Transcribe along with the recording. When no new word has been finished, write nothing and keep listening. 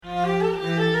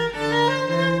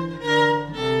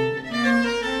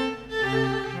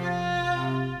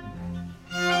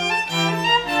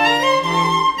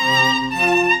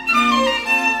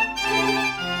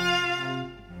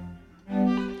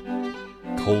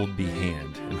cold be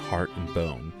hand, and heart and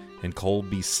bone, and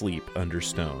cold be sleep under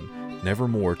stone, never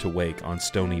more to wake on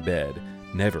stony bed,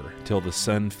 never, till the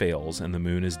sun fails and the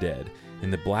moon is dead. In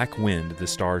the black wind the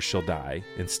stars shall die,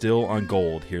 and still on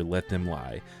gold here let them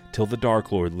lie, till the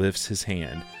Dark Lord lifts his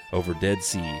hand over dead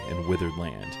sea and withered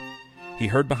land. He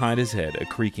heard behind his head a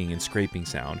creaking and scraping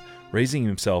sound. Raising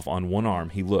himself on one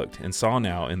arm, he looked, and saw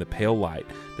now in the pale light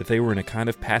that they were in a kind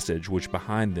of passage which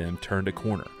behind them turned a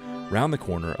corner. Round the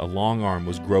corner a long arm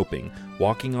was groping,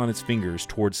 walking on its fingers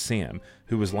towards Sam,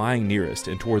 who was lying nearest,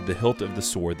 and toward the hilt of the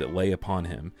sword that lay upon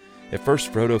him. At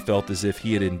first Frodo felt as if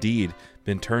he had indeed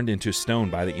been turned into stone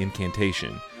by the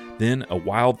incantation. Then a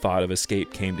wild thought of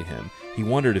escape came to him. He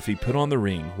wondered if he put on the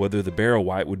ring whether the Barrow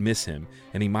Wight would miss him,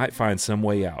 and he might find some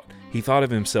way out. He thought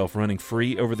of himself running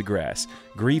free over the grass,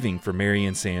 grieving for Merry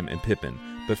and Sam and Pippin,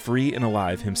 but free and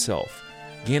alive himself.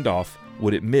 Gandalf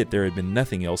would admit there had been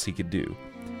nothing else he could do.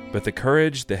 But the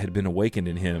courage that had been awakened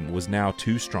in him was now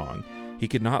too strong. He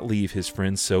could not leave his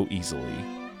friends so easily.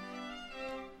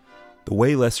 The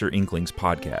Way Lesser Inklings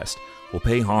podcast will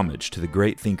pay homage to the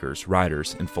great thinkers,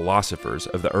 writers, and philosophers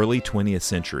of the early 20th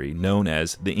century known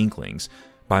as the Inklings,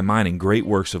 by mining great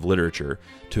works of literature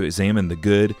to examine the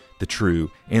good, the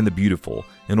true, and the beautiful,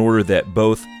 in order that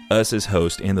both us as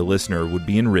host and the listener would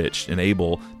be enriched and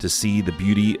able to see the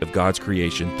beauty of God's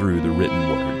creation through the written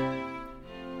word.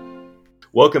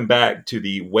 Welcome back to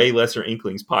the Way Lesser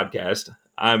Inklings podcast.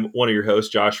 I'm one of your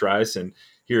hosts, Josh Rice, and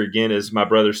here again is my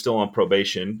brother still on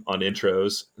probation on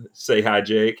intros. Say hi,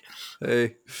 Jake.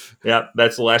 Hey. Yeah,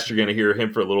 that's the last you're going to hear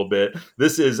him for a little bit.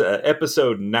 This is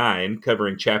episode 9,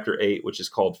 covering chapter 8, which is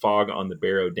called Fog on the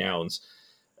Barrow Downs.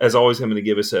 As always, I'm going to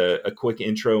give us a quick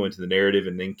intro into the narrative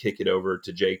and then kick it over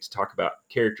to Jake to talk about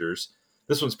characters.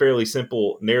 This one's fairly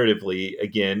simple narratively.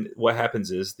 Again, what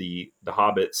happens is the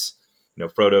hobbits,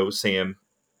 Frodo, Sam,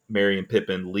 Merry, and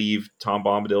Pippin leave Tom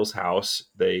Bombadil's house.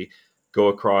 They go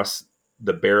across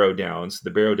the Barrow Downs.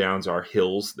 The Barrow Downs are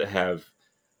hills that have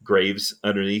graves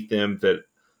underneath them that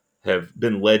have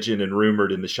been legend and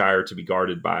rumored in the Shire to be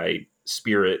guarded by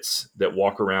spirits that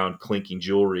walk around clinking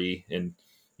jewelry and,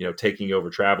 taking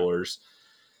over travelers.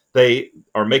 They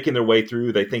are making their way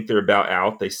through. They think they're about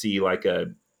out. They see like a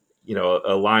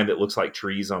line that looks like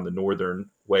trees on the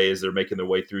northern way as they're making their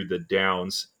way through the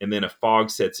downs. And then a fog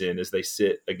sets in as they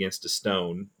sit against a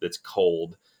stone that's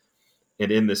cold.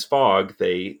 And in this fog,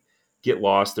 they get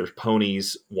lost. Their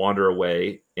ponies wander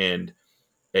away, and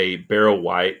a Barrow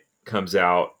Wight comes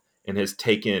out and has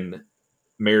taken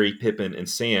Merry, Pippin, and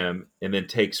Sam, and then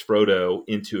takes Frodo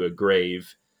into a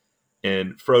grave.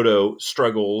 And Frodo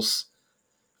struggles,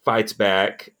 fights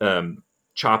back,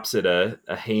 chops at a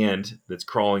hand that's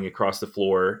crawling across the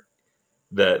floor.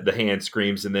 The hand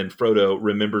screams, and then Frodo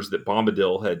remembers that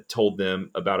Bombadil had told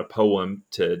them about a poem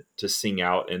to sing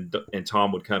out, and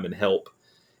Tom would come and help.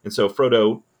 And so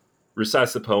Frodo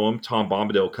recites the poem. Tom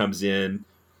Bombadil comes in,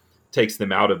 takes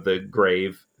them out of the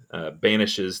grave,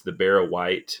 banishes the Barrow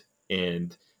Wight,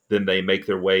 and then they make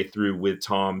their way through with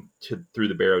Tom through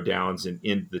the Barrow Downs and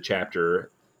end the chapter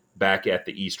back at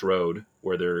the East Road,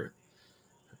 where they're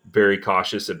very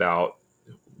cautious about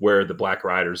where the Black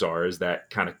Riders are, as that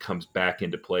kind of comes back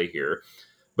into play here.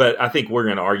 But I think we're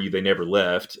going to argue they never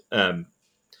left.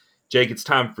 Jake, it's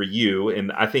time for you,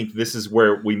 and I think this is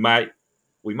where we might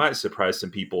surprise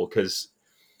some people, because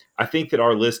I think that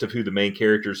our list of who the main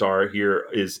characters are here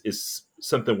is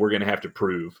something we're going to have to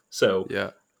prove. So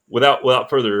yeah, without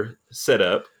further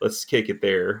setup, let's kick it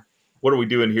there. What are we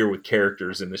doing here with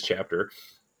characters in this chapter?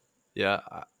 Yeah,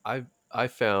 I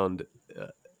found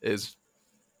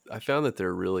that there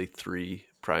are really 3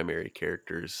 primary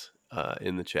characters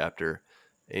in the chapter,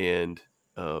 and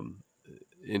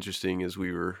interesting as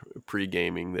we were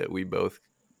pre-gaming that we both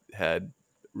had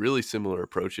really similar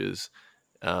approaches,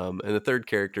 and the third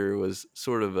character was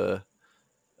sort of a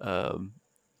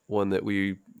one that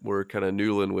we were kind of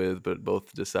noodling with, but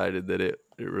both decided that it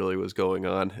really was going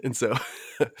on, and so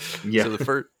yeah. So the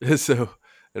first,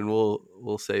 and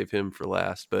we'll save him for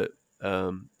last, but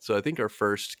so I think our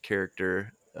first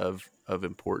character of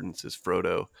importance is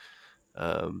Frodo.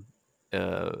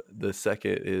 The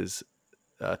second is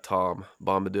Tom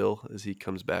Bombadil, as he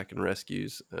comes back and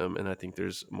rescues, and I think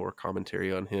there's more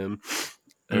commentary on him.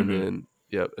 And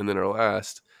then our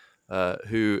last,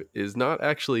 who is not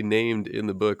actually named in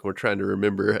the book, we're trying to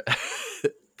remember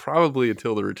probably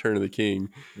until the Return of the King.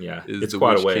 Yeah, is it's the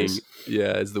quite Witch a ways. King.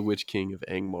 Yeah, is the Witch King of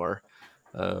Angmar.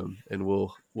 And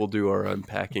we'll do our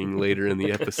unpacking later in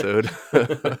the episode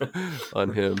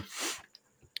on him.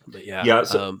 But yeah.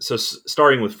 So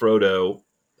starting with Frodo,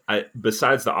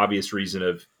 besides the obvious reason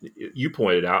of, you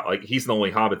pointed out, like, he's the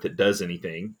only Hobbit that does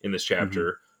anything in this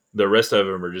chapter. the rest of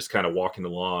them are just kind of walking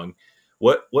along.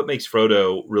 What makes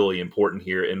Frodo really important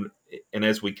here? And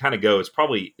as we kind of go, it's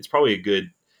probably a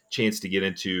good chance to get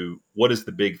into what is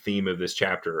the big theme of this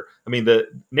chapter. I mean, the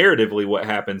narratively, what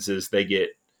happens is they get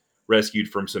rescued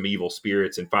from some evil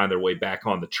spirits and find their way back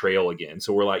on the trail again.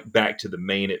 So we're like back to the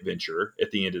main adventure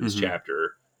at the end of this Mm-hmm.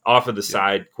 chapter, off of the Yep.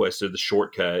 side quest or the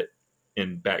shortcut,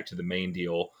 and back to the main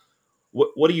deal.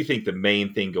 What do you think the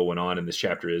main thing going on in this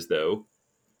chapter is, though?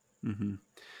 Mm-hmm.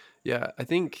 Yeah, I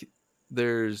think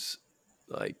there's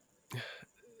like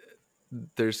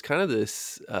there's kind of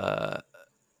this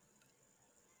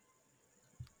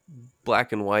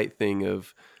black and white thing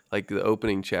of like the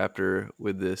opening chapter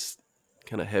with this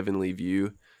kind of heavenly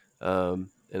view. And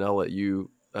I'll let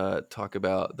you talk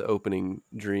about the opening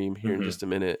dream here in Mm-hmm. just a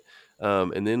minute.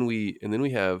 And then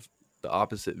we have the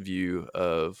opposite view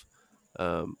of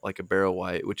like a Barrow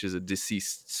White, which is a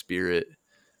deceased spirit.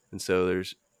 And so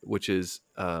there's which is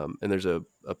and there's a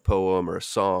poem or a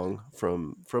song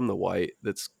from the White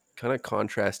that's kind of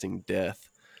contrasting death,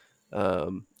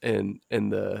 and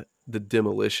the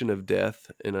demolition of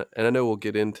death, and I know we'll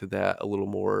get into that a little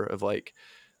more of like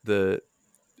the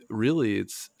really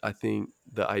it's I think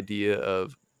the idea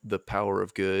of the power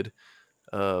of good,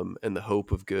 and the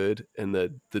hope of good, and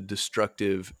the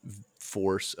destructive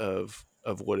force of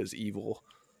what is evil.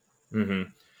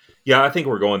 Mm-hmm. Yeah, I think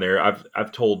we're going there.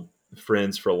 I've told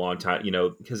friends for a long time,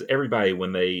 because everybody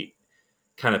when they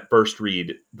kind of first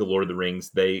read the Lord of the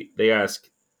Rings, they ask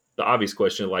the obvious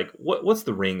question like, what's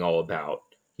the ring all about?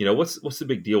 What's the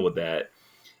big deal with that?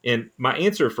 And my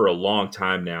answer for a long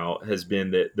time now has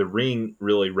been that the ring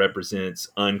really represents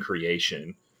uncreation.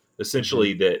 Mm-hmm.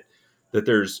 Essentially that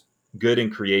there's good in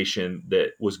creation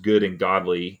that was good and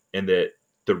godly, and that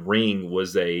the ring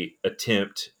was a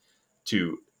attempt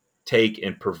to take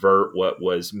and pervert what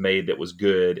was made that was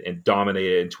good and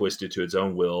dominate it and twist it to its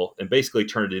own will and basically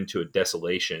turn it into a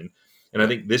desolation. And I Yeah.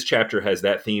 think this chapter has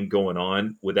that theme going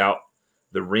on without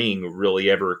the ring really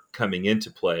ever coming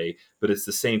into play, but it's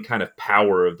the same kind of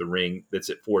power of the ring that's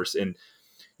at force. And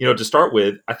to start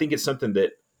with, I think it's something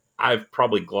that I've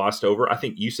probably glossed over. I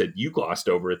think you said you glossed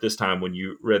over at this time when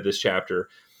you read this chapter.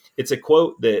 It's a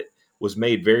quote that was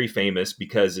made very famous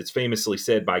because it's famously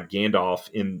said by Gandalf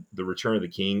in the Return of the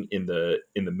King in the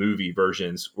movie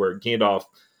versions, where Gandalf,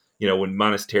 when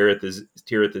Minas Tirith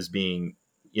is being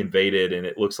invaded and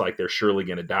it looks like they're surely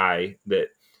going to die, that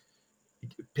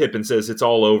Pippin says it's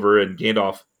all over, and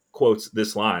Gandalf quotes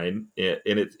this line, and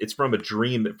it's from a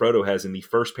dream that Frodo has in the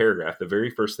first paragraph, the very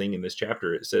first thing in this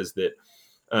chapter. It says that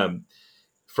um,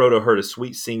 Frodo heard a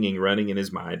sweet singing running in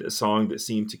his mind, a song that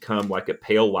seemed to come like a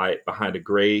pale light behind a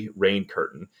gray rain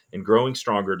curtain, and growing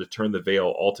stronger to turn the veil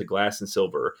all to glass and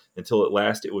silver, until at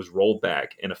last it was rolled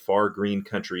back, and a far green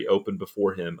country opened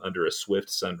before him under a swift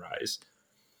sunrise.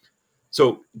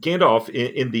 So Gandalf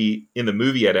in the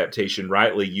movie adaptation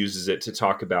rightly uses it to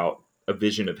talk about a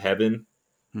vision of heaven,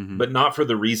 Mm-hmm. but not for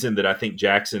the reason that I think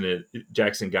Jackson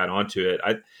got onto it.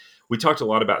 We talked a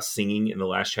lot about singing in the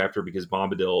last chapter because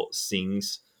Bombadil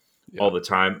sings Yeah. all the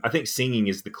time. I think singing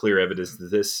is the clear evidence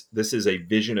that this is a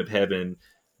vision of heaven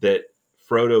that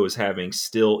Frodo is having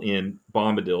still in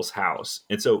Bombadil's house.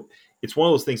 And so it's one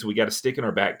of those things that we got to stick in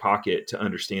our back pocket to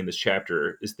understand this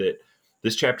chapter, is that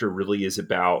this chapter really is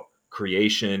about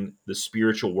creation, the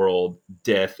spiritual world,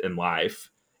 death, and life.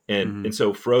 And Mm-hmm. and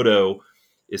so Frodo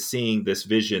is seeing this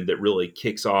vision that really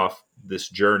kicks off this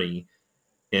journey.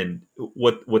 And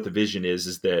what the vision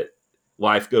is that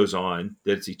life goes on,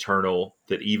 that it's eternal,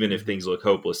 that even if Mm-hmm. things look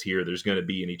hopeless here, there's going to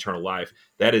be an eternal life.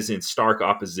 That is in stark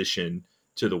opposition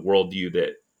to the worldview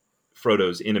that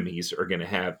Frodo's enemies are going to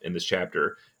have in this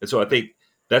chapter. And so I think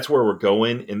that's where we're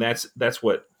going, and that's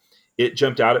what it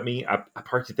jumped out at me. I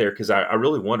parked it there because I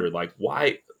really wondered, like,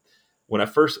 why when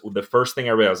the first thing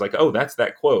I read, I was like, oh, that's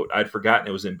that quote. I'd forgotten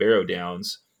it was in Barrow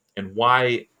Downs. And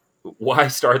why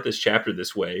start this chapter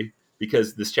this way?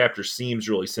 Because this chapter seems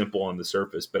really simple on the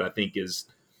surface, but I think has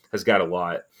got a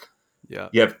lot. Yeah.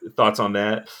 You have thoughts on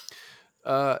that?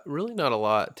 Really not a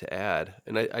lot to add.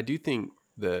 And I do think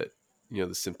that,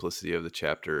 the simplicity of the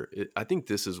chapter, I think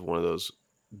this is one of those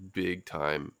big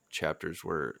time chapters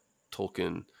where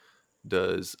Tolkien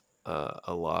does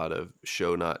a lot of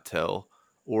show not tell,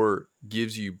 or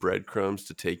gives you breadcrumbs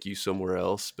to take you somewhere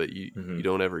else, but you Mm-hmm.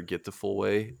 don't ever get the full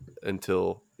way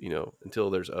until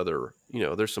there's other,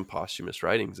 there's some posthumous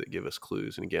writings that give us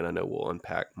clues. And again, I know we'll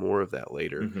unpack more of that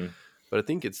later, Mm-hmm. but I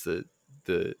think it's the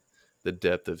the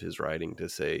depth of his writing to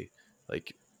say,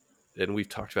 like, and we've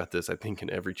talked about this I think in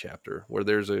every chapter, where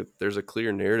there's a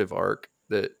clear narrative arc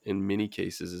that in many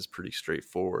cases is pretty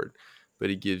straightforward, but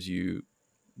he gives you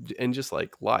and just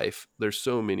like life, there's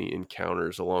so many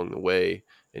encounters along the way,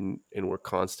 and we're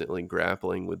constantly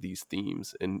grappling with these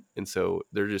themes, and so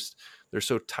they're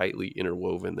so tightly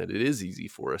interwoven that it is easy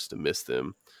for us to miss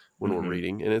them when we're Hmm.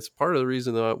 reading, and it's part of the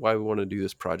reason why we want to do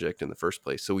this project in the first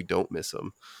place, so we don't miss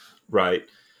them. Right.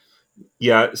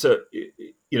 Yeah. So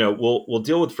we'll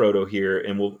deal with Frodo here,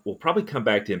 and we'll probably come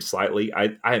back to him slightly.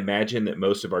 I imagine that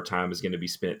most of our time is going to be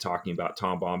spent talking about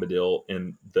Tom Bombadil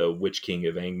and the Witch King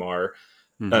of Angmar.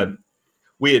 Mm-hmm. Um,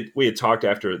 we had talked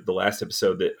after the last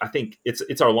episode that I think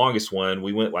it's our longest one.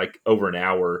 We went like over an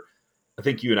hour. I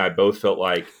think you and I both felt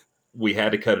like we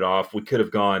had to cut it off. We could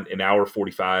have gone an hour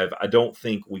 45. I don't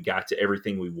think we got to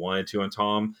everything we wanted to on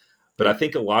Tom, but I Yeah.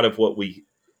 think a lot of what we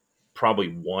probably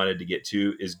wanted to get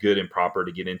to is good and proper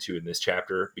to get into in this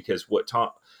chapter, because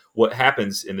what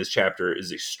happens in this chapter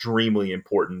is extremely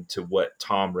important to what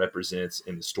Tom represents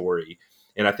in the story.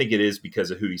 And I think it is because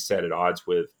of who he's set at odds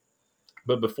with.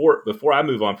 But before I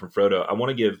move on from Frodo, I want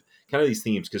to give kind of these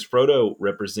themes, because Frodo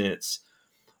represents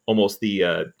almost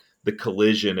the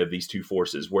collision of these two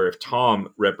forces. Where if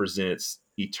Tom represents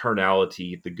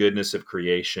eternality, the goodness of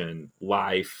creation,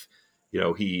 life,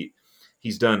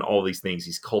 he's done all these things.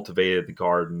 He's cultivated the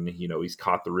garden. He's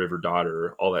caught the river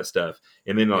daughter, all that stuff.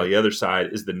 And then on Yep. the other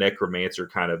side is the necromancer,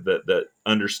 kind of the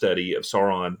understudy of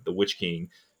Sauron, the Witch King,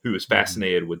 who is Mm-hmm.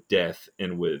 fascinated with death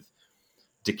and with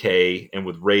decay and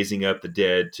with raising up the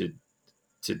dead to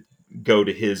go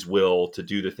to his will, to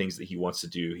do the things that he wants to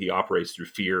do. He operates through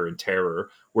fear and terror,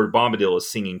 where Bombadil is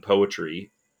singing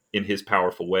poetry in his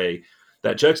powerful way.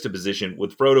 That juxtaposition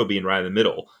with Frodo being right in the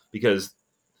middle, because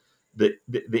the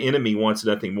enemy wants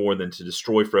nothing more than to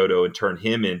destroy Frodo and turn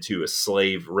him into a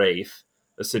slave wraith,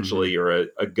 Mm-hmm. essentially, or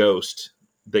a ghost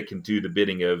that can do the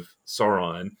bidding of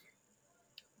Sauron.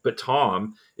 But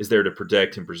Tom is there to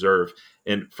protect and preserve.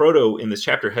 And Frodo in this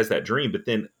chapter has that dream, but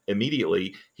then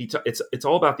immediately it's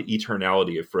all about the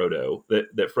eternality of Frodo.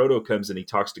 That Frodo comes and he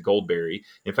talks to Goldberry.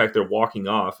 In fact, they're walking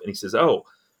off, and he says, "Oh,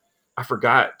 I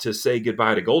forgot to say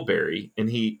goodbye to Goldberry." And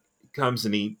he comes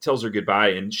and he tells her goodbye,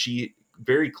 and she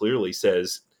very clearly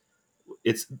says,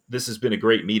 "This has been a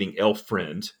great meeting, elf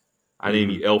friend. I name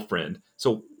Mm-hmm. you elf friend."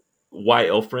 So why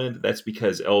elf friend? That's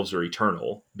because elves are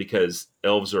eternal, because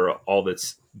elves are all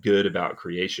that's good about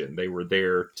creation. They were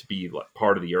there to be like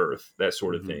part of the earth, that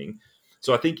sort of Mm-hmm. thing.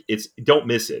 So I think it's, don't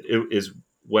miss it. It is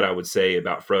what I would say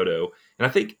about Frodo. And I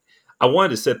think I wanted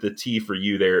to set the tee for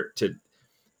you there to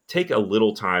take a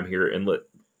little time here and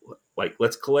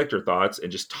let's collect our thoughts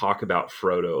and just talk about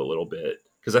Frodo a little bit,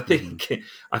 because Mm-hmm.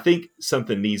 I think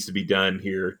something needs to be done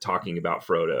here talking about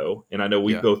Frodo. And I know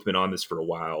we've Yeah. both been on this for a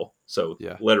while, so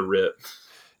Yeah. let her rip.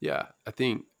 Yeah. I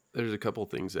think there's a couple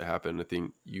things that happen. I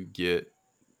think you get,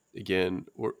 again,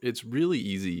 or it's really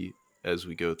easy as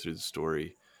we go through the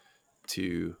story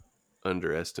to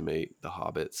underestimate the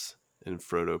hobbits, and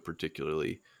Frodo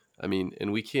particularly. I mean,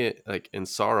 and we can't, like, and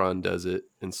Sauron does it,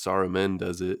 and Saruman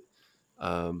does it,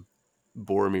 um,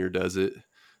 Boromir does it.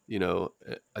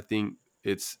 I think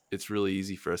it's really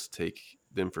easy for us to take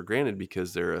them for granted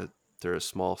because they're a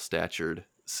small statured,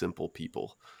 simple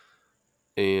people,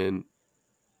 and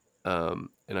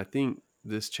and I think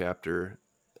this chapter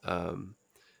um,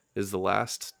 is the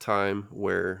last time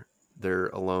where they're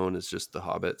alone as just the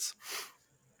hobbits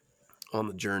on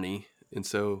the journey. And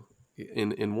so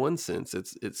in one sense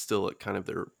it's still at kind of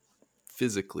their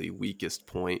physically weakest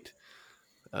point,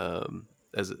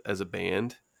 as a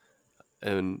band,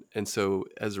 and so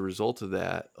as a result of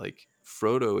that, like,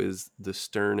 Frodo is the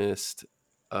sternest,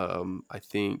 I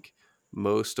think,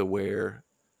 most aware,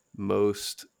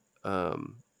 most,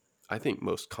 um, I think,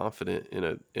 most confident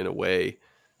in a way,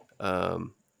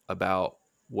 um, about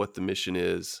what the mission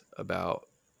is, about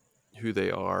who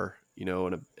they are,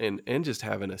 and just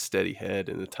having a steady head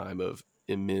in a time of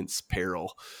immense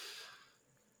peril.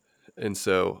 And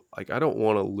so, like, I don't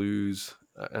want to lose,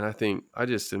 and I think I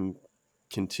just am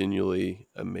continually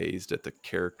amazed at the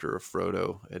character of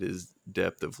Frodo, at his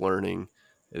depth of learning,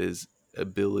 at his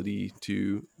ability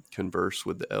to converse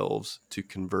with the elves, to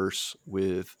converse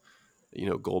with,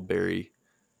 Goldberry,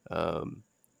 um,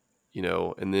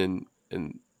 and then,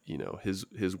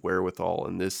 his wherewithal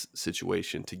in this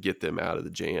situation to get them out of the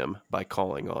jam by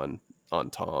calling on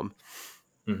Tom.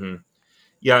 Hmm.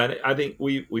 Yeah, and I think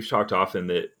we've talked often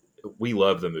that we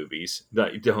love the movies.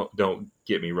 Don't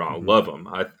get me wrong, Hmm. love them.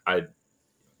 I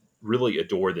really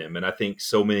adore them. And I think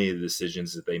so many of the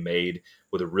decisions that they made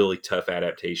with a really tough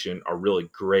adaptation are really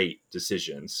great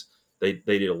decisions. They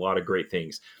did a lot of great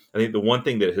things. I think the one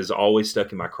thing that has always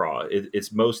stuck in my craw,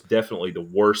 it's most definitely the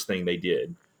worst thing they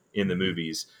did in the Hmm.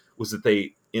 movies, was that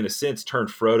they, in a sense, turned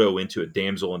Frodo into a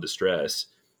damsel in distress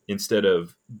instead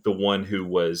of the one who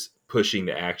was pushing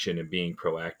the action and being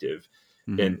proactive.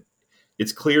 Mm-hmm. And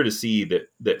it's clear to see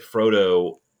that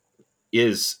Frodo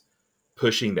is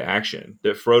pushing the action,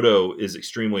 that Frodo is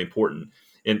extremely important.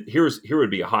 And here would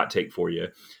be a hot take for you: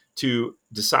 to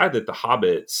decide that the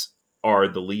hobbits are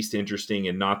the least interesting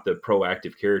and not the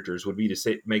proactive characters would be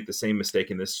to make the same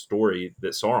mistake in this story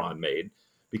that Sauron made,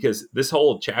 because this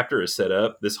whole chapter is set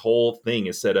up, this whole thing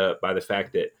is set up by the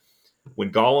fact that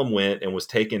when Gollum went and was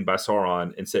taken by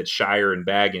Sauron and said Shire and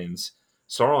Baggins,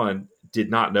 Sauron did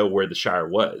not know where the Shire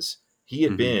was. He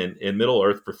had Mm-hmm. been in Middle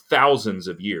Earth for thousands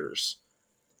of years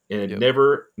and had Yep.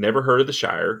 never heard of the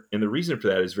Shire. And the reason for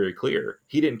that is very clear.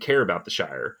 He didn't care about the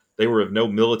Shire. They were of no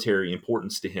military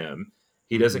importance to him.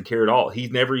 He Mm-hmm. doesn't care at all. He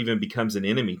never even becomes an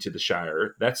enemy to the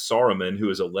Shire. That's Saruman, who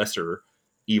is a lesser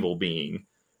evil being,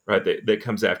 right? That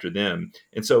comes after them.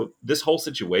 And so this whole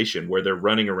situation where they're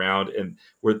running around and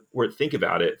where think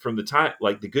about it, from the time,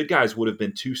 like, the good guys would have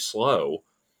been too slow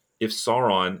if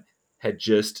Sauron had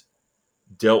just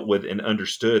dealt with and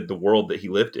understood the world that he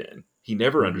lived in. He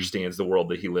never Mm-hmm. understands the world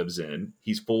that he lives in.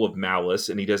 He's full of malice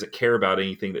and he doesn't care about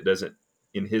anything that doesn't,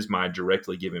 in his mind,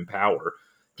 directly give him power.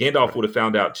 Gandalf Right. would have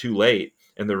found out too late,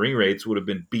 and the Ringwraiths would have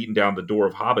been beaten down the door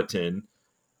of Hobbiton,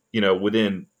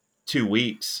 within 2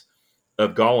 weeks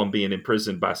of Gollum being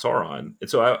imprisoned by Sauron. And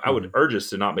so I Mm-hmm. would urge us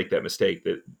to not make that mistake,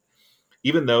 that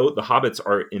even though the hobbits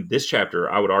are in this chapter,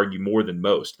 I would argue more than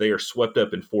most, they are swept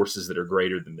up in forces that are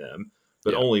greater than them.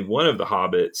 But Yeah. only one of the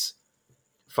hobbits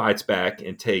fights back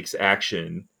and takes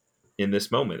action in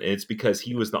this moment. And it's because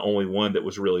he was the only one that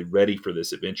was really ready for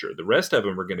this adventure. The rest of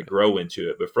them are going to grow into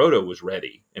it, but Frodo was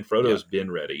ready, and Yeah. Frodo's been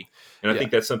ready. And I Yeah.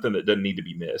 think that's something that doesn't need to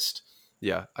be missed.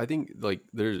 Yeah. I think like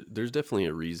there's definitely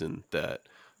a reason that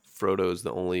Frodo is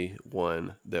the only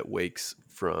one that wakes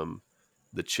from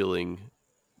the chilling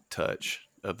touch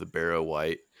of the Barrow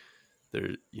White.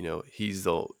 There, he's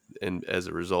the, and as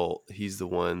a result, he's the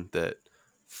one that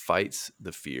fights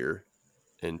the fear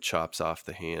and chops off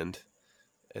the hand.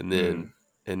 And then, Mm,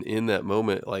 and in that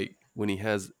moment, like when he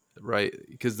has, right,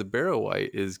 because the Barrow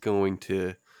White is going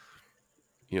to,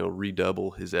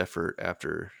 redouble his effort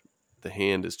after the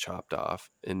hand is chopped off.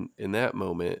 And in that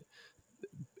moment,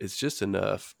 it's just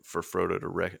enough for Frodo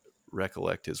to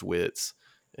recollect his wits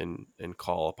and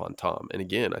call upon Tom. And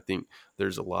again, I think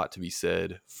there's a lot to be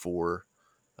said for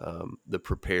the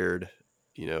prepared,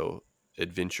 you know,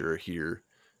 adventurer here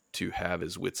to have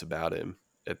his wits about him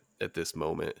at this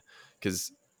moment,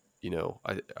 because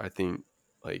I think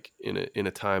like in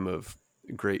a time of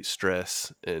great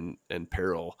stress and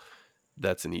peril,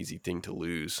 that's an easy thing to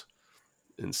lose.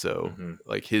 And so mm-hmm.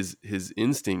 like his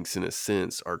instincts in a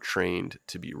sense are trained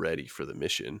to be ready for the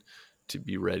mission, to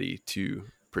be ready to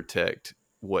protect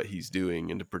what he's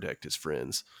doing and to protect his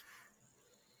friends.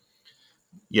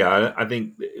 Yeah, I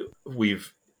think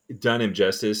we've done him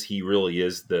justice. He really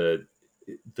is the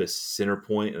center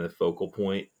point and the focal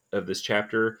point of this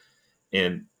chapter,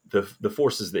 and the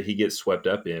forces that he gets swept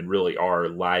up in really are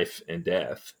life and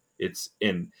death. It's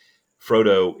in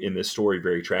Frodo in this story,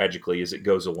 very tragically, as it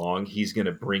goes along, he's going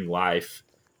to bring life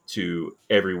to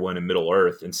everyone in Middle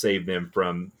Earth and save them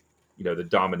from the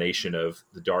domination of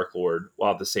the Dark Lord,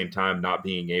 while at the same time not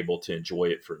being able to enjoy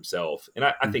it for himself. And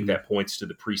I think Mm-hmm. that points to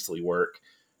the priestly work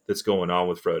that's going on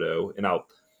with Frodo. And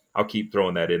I'll keep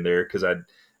throwing that in there because I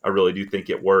really do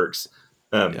think it works.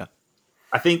 Yeah.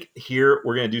 I think here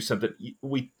we're going to do something.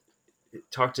 We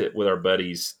talked it with our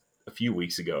buddies a few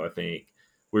weeks ago. I think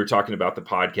we were talking about the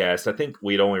podcast. I think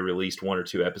we'd only released 1 or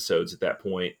 2 episodes at that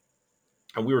point,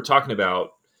 and we were talking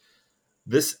about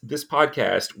this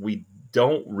podcast. We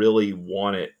don't really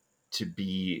want it to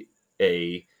be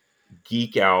a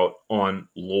geek out on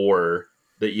lore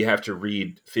that you have to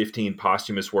read 15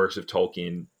 posthumous works of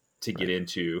Tolkien to get Right.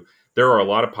 into. There are a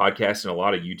lot of podcasts and a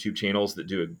lot of YouTube channels that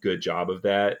do a good job of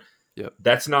that. Yep.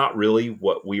 That's not really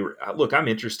what we were. Look, I'm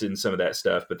interested in some of that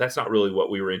stuff, but that's not really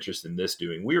what we were interested in this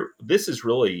doing. This is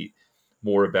really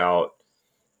more about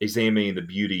examining the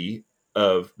beauty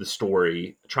of the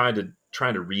story, trying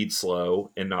to read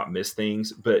slow and not miss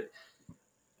things, but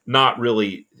not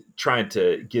really trying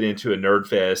to get into a nerd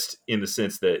fest in the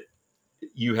sense that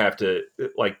you have to,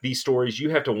 like, these stories, you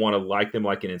have to want to like them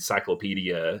like an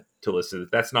encyclopedia to listen.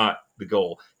 That's not the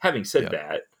goal. Having said Yeah.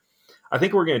 that, I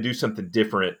think we're going to do something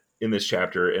different in this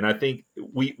chapter, and I think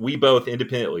we both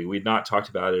independently, we'd not talked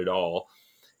about it at all,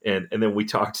 and then we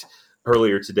talked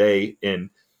earlier today,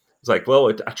 and it's like,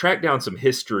 well, I tracked down some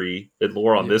history and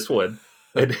lore on Yeah. this one,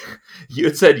 and you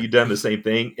had said you'd done the same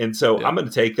thing, and so Yeah. I'm going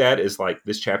to take that as like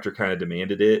this chapter kind of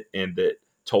demanded it, and that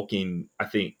Tolkien, I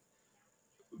think,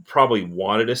 probably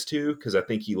wanted us to, because I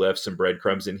think he left some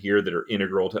breadcrumbs in here that are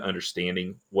integral to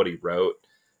understanding what he wrote.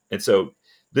 And so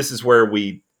this is where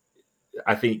we,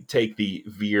 I think, take the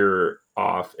veer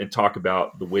off and talk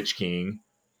about the Witch King,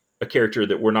 a character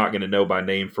that we're not going to know by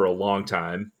name for a long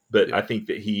time. But I Yep. think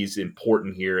that he's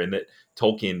important here, and that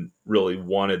Tolkien really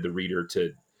wanted the reader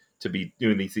to be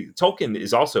doing these things. Tolkien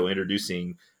is also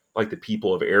introducing like the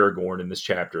people of Aragorn in this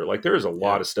chapter. Like there is a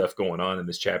lot Yep. of stuff going on in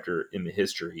this chapter in the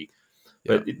history.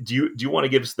 But Yep. do you want to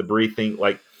give us the brief thing?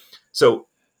 Like, so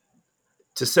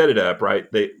to set it up, right?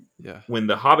 Yeah. When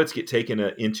the hobbits get taken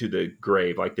into the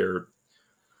grave, like they're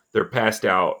passed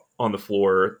out on the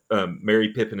floor. Merry,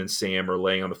 Pippin, and Sam are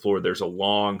laying on the floor. There's a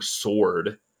long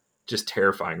sword, just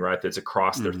terrifying, right? That's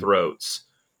across their Mm-hmm. throats,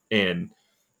 and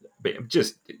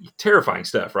just terrifying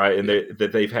stuff, right? And Yep.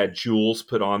 that they've had jewels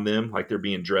put on them, like they're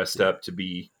being dressed Yeah. up to be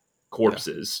Yeah.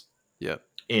 corpses. Yep.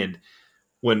 And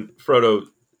when Frodo,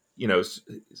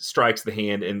 strikes the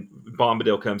hand and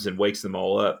Bombadil comes and wakes them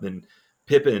all up, then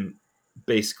Pippin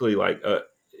basically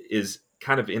is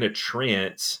kind of in a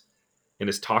trance and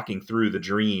is talking through the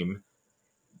dream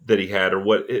that he had, or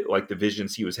like the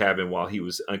visions he was having while he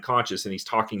was unconscious, and he's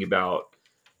talking about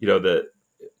the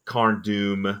Carn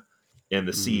Doom and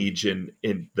the Mm-hmm. siege and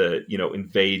the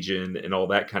invasion and all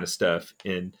that kind of stuff.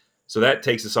 And so that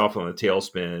takes us off on a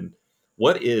tailspin.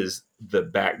 What is the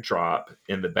backdrop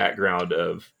and the background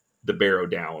of the Barrow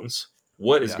Downs?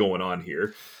 What is Yeah. going on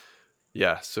here?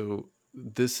 Yeah. So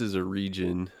this is a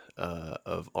region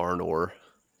of Arnor,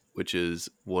 which is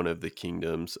one of the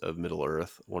kingdoms of Middle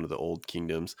Earth, one of the old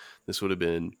kingdoms. This would have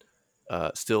been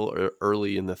still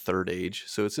early in the Third Age.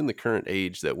 So it's in the current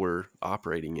age that we're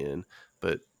operating in,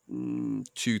 but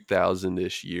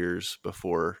 2,000-ish years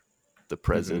before the Mm-hmm.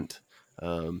 present,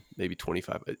 maybe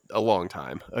 25, a long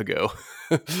time ago.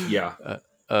 Yeah.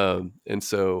 And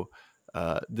so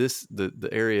the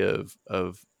area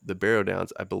of the Barrow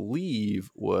Downs, I believe,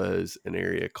 was an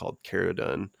area called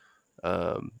Caradon,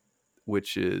 um,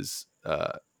 which is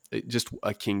just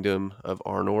a kingdom of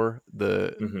Arnor.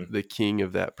 Mm-hmm. The king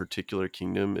of that particular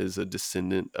kingdom is a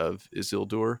descendant of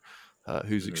Isildur,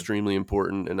 who's Mm-hmm. extremely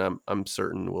important, and I'm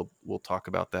certain we'll talk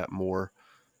about that more,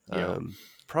 Yeah.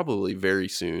 probably very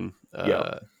soon,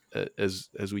 Yeah. as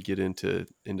we get into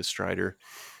Strider.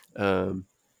 Um,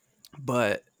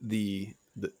 but the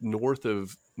north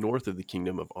of the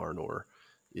kingdom of Arnor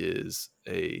is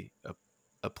a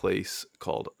place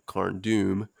called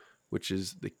Carn which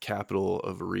is the capital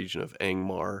of a region of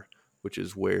Angmar, which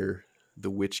is where the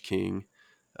Witch King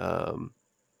um,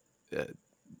 uh,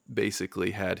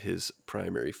 basically had his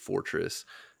primary fortress,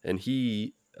 and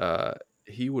he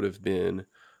would have been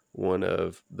one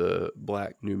of the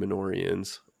Black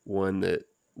Numenorians, one that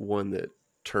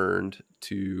turned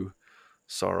to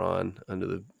Sauron under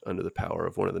the power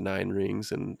of one of the Nine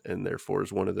Rings, and therefore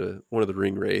is one of the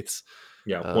ring wraiths,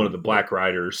 Yeah. One of the but Black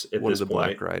Riders at one of this the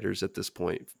Black point. Riders at this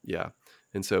point. Yeah,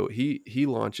 and so he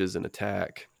launches an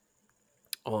attack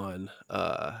on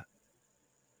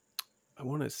I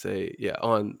want to say, yeah,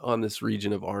 on this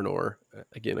region of Arnor.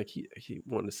 Again, I keep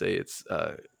wanting to say it's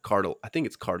Cardal. I think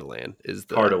it's Cardalan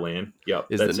Cardalan. Yep.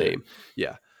 is the That's it. name.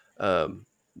 Yeah, um,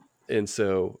 and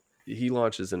so he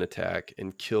launches an attack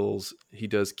and kills. He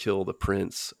does kill the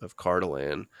prince of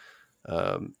Cardalan,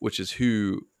 which is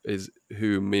who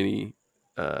many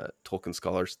Tolkien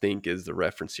scholars think is the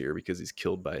reference here, because he's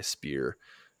killed by a spear,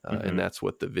 and Mm-hmm. that's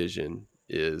what the vision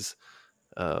is.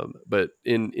 But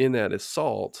in that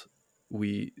assault,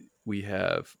 we we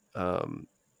have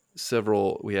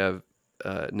several we have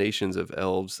nations of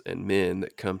elves and men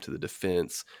that come to the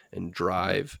defense and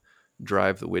Mm-hmm.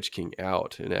 drive the Witch King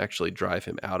out, and actually drive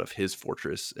him out of his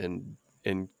fortress and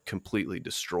completely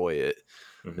destroy it.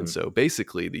 And Mm-hmm. so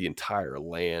basically the entire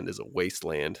land is a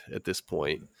wasteland at this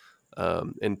point.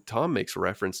 And Tom makes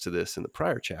reference to this in the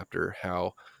prior chapter,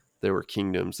 how there were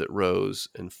kingdoms that rose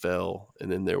and fell,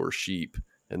 and then there were sheep,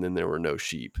 and then there were no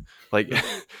sheep. Like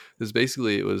this,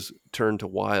 basically it was turned to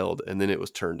wild, and then it was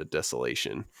turned to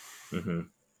desolation. Mm-hmm. And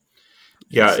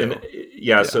Yeah, and so, yeah,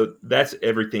 yeah, so that's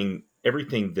everything.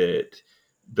 Everything that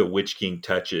the Witch King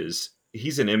touches,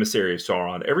 he's an emissary of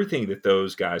Sauron. Everything that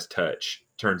those guys touch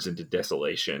turns into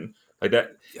desolation. Like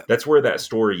that. yeah, That's where that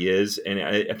story is, and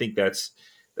I think that's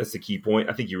the key point.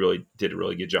 I think you really did a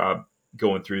really good job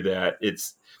going through that.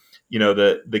 It's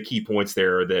the key points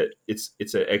there are that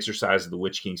it's an exercise of the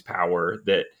Witch King's power,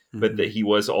 but mm-hmm, that he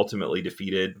was ultimately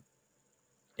defeated.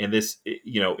 And this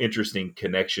interesting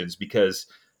connections, because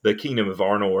the kingdom of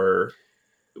Arnor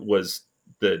was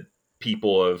the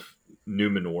people of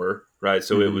Numenor, right?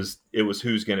 So it mm-hmm, was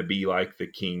who's going to be like the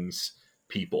king's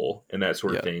people and that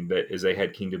sort of yeah, thing, that as they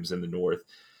had kingdoms in the north.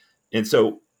 And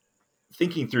so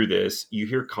thinking through this, you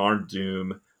hear Karn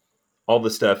Doom, all the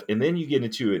stuff, and then you get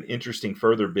into an interesting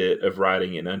further bit of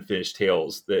writing in Unfinished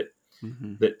Tales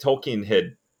Mm-hmm. that Tolkien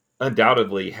had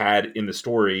undoubtedly had in the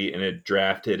story and had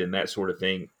drafted and that sort of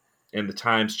thing. And the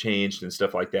times changed and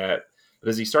stuff like that. But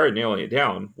as he started nailing it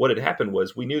down, what had happened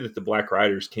was we knew that the Black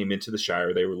Riders came into the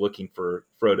Shire. They were looking for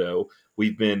Frodo.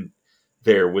 We've been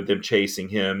there with them chasing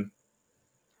him.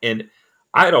 And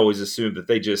I had always assumed that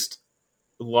they just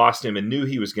lost him and knew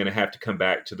he was going to have to come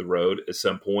back to the road at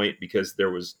some point because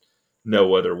there was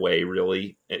no other way,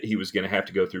 really. He was going to have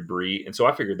to go through Bree. And so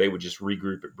I figured they would just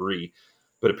regroup at Bree.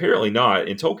 But apparently not.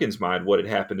 In Tolkien's mind, what had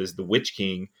happened is the Witch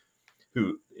King,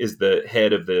 who is the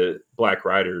head of the Black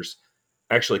Riders,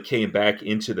 actually came back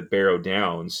into the Barrow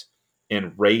Downs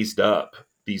and raised up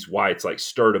these wights, like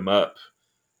stirred them up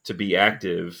to be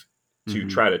active to Mm-hmm.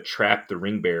 try to trap the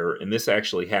ring bearer. And this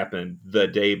actually happened the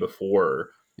day before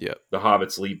Yep. the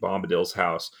hobbits leave Bombadil's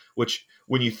house, which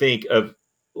when you think of,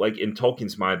 like in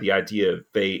Tolkien's mind, the idea of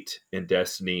fate and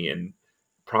destiny and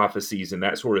prophecies and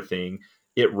that sort of thing,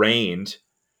 it rained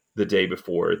the day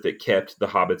before that kept the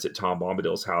hobbits at Tom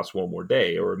Bombadil's house one more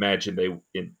day. Or imagine they,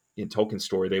 in Tolkien's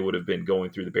story, they would have been going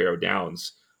through the Barrow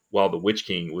Downs while the Witch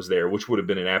King was there, which would have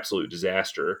been an absolute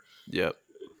disaster. Yep.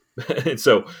 And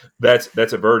so that's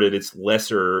averted. It's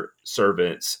lesser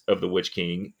servants of the Witch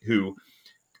King who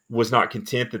was not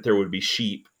content that there would be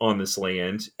sheep on this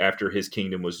land after his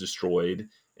kingdom was destroyed,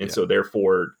 and Yeah. so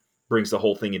therefore brings the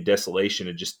whole thing in desolation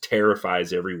and just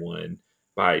terrifies everyone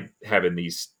by having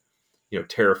these,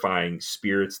 terrifying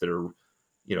spirits that are,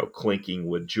 clinking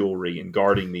with jewelry and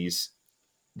guarding these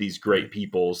Right. great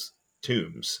people's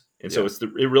tombs. And so Yeah.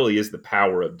 it really is the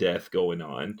power of death going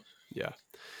on. Yeah.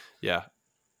 Yeah.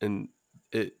 And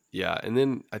and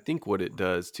then I think what it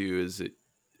does too is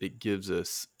it gives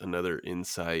us another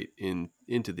insight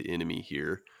into the enemy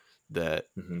here, that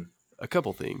Mm-hmm. a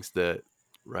couple things that,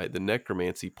 right, the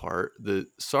necromancy part, the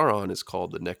Sauron is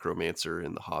called the necromancer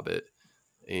in the Hobbit,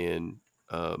 and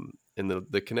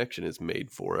the connection is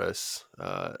made for us.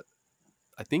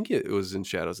 I think it was in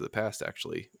Shadows of the Past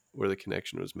actually where the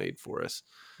connection was made for us.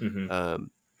 Mm-hmm.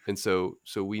 And so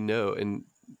we know, and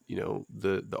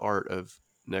the art of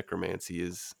necromancy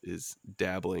is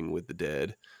dabbling with the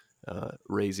dead,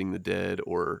 raising the dead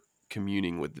or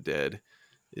communing with the dead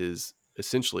is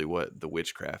essentially what the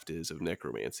witchcraft is of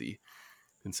necromancy.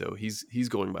 And so he's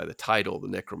going by the title, the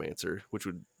necromancer, which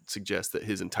would suggest that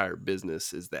his entire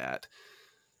business is that.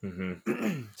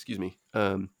 Mm-hmm. Excuse me.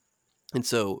 And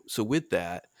so with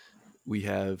that, we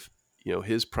have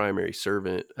his primary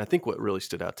servant. I think what really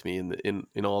stood out to me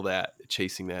in all that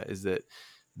chasing that is that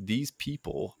these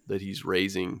people that he's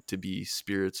raising to be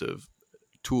spirits of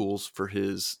tools for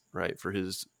his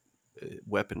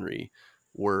weaponry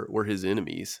were his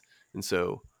enemies. And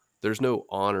so there's no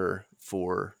honor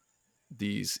for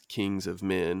these kings of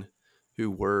men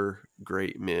who were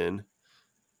great men,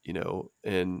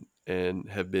 and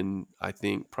have been, I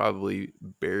think, probably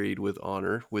buried with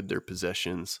honor with their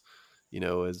possessions,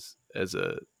 as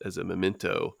a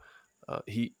memento.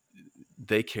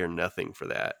 They care nothing for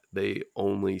that. They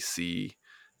only see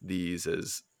these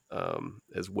as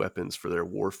weapons for their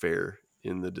warfare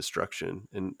in the destruction.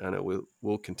 And I know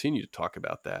we'll continue to talk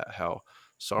about that, how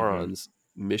Mm-hmm. Sauron's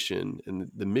mission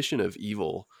and the mission of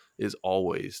evil is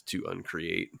always to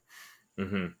uncreate.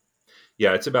 Mm-hmm.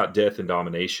 Yeah, it's about death and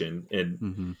domination. And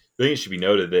Mm-hmm. I think it should be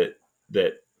noted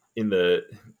that in the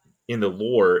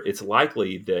lore, it's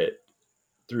likely that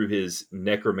through his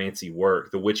necromancy work,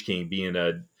 the Witch King being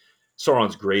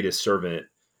Sauron's greatest servant,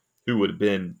 who would have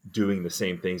been doing the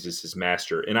same things as his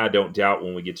master. And I don't doubt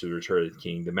when we get to the Return of the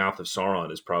King, the mouth of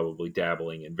Sauron is probably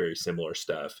dabbling in very similar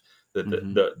stuff. That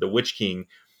Mm-hmm. the Witch King,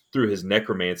 through his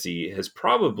necromancy, has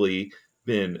probably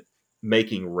been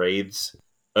making wraiths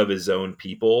of his own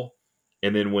people.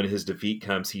 And then when his defeat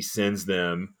comes, he sends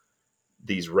them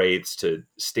these wraiths to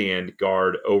stand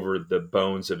guard over the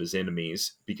bones of his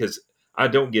enemies. Because I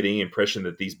don't get any impression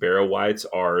that these Barrow Wights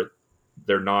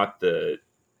they're not the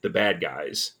bad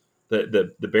guys.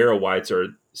 The Barrow Wights are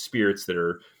spirits that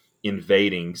are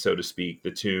invading, so to speak,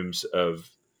 the tombs of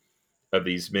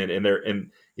these men, and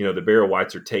the Barrow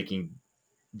Wights are taking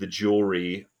the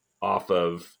jewelry off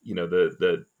of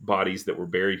the bodies that were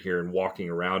buried here and walking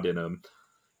around in them,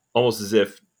 almost as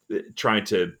if trying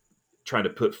to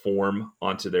put form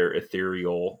onto their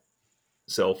ethereal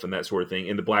self and that sort of thing.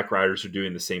 And the Black Riders are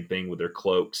doing the same thing with their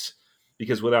cloaks,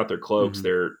 because without their cloaks,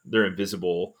 Mm-hmm. they're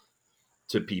invisible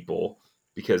to people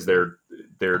because Yeah.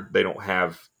 they don't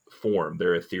have form.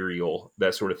 They're ethereal,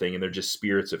 that sort of thing, and they're just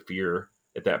spirits of fear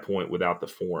at that point without the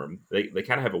form. They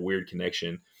kind of have a weird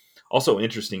connection. Also,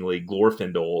 interestingly,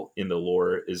 Glorfindel in the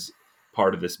lore is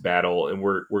part of this battle, and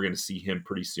we're going to see him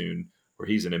pretty soon, where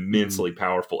he's an Mm-hmm. immensely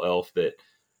powerful elf that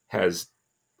has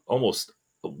almost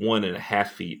 1.5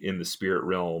 feet in the spirit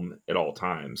realm at all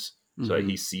times. So Mm-hmm.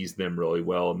 he sees them really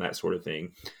well and that sort of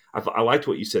thing. I liked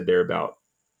what you said there about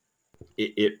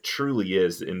it truly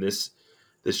is in this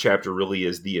chapter really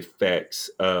is the effects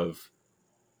of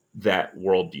that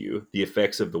worldview, the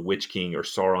effects of the Witch King or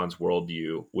Sauron's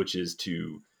worldview, which is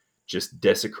to just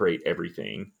desecrate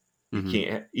everything. You Mm-hmm.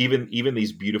 can't even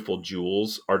these beautiful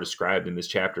jewels are described in this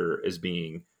chapter as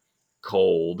being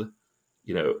cold,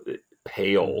 you know, Mm-hmm.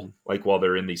 pale, like while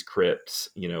they're in these crypts,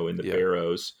 in the Yeah.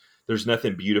 barrows. There's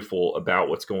nothing beautiful about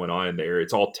what's going on in there.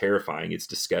 It's all terrifying. It's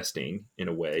disgusting in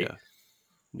a way. Yeah.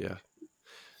 Yeah.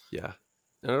 Yeah.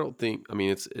 And I don't think, I mean,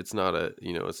 it's not a,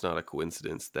 it's not a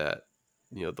coincidence that,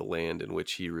 the land in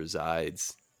which he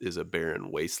resides is a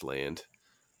barren wasteland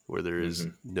where there is Hmm.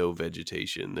 no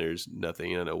vegetation. There's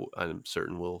nothing. I know, I'm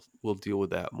certain we'll deal with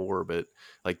that more, but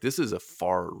like this is a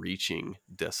far reaching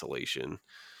desolation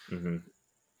Hmm.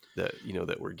 that,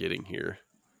 that we're getting here.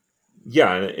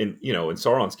 Yeah, and in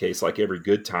Sauron's case, like every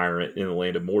good tyrant in the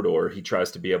land of Mordor, he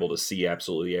tries to be able to see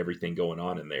absolutely everything going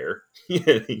on in there.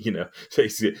 So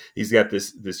he's got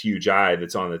this huge eye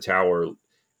that's on the tower,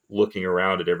 looking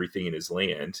around at everything in his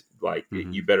land. Like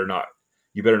Mm-hmm. you better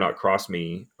not cross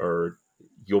me, or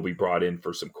you'll be brought in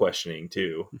for some questioning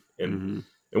too. And Mm-hmm.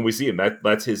 and we see him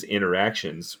that's his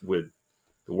interactions with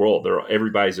the world.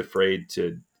 Everybody's afraid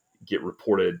to get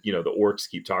reported. The orcs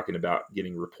keep talking about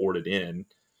getting reported in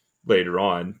later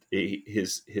on.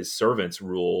 His servants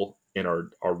rule and are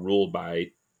ruled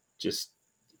by just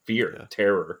fear, Yeah.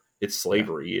 terror. It's Yeah.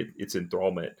 slavery. It's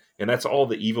enthrallment, and that's all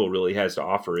the evil really has to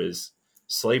offer is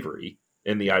slavery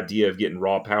and the Yeah. idea of getting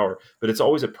raw power. But it's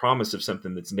always a promise of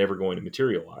something that's never going to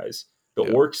materialize. Yeah.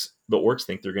 The orcs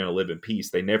think they're going to live in peace.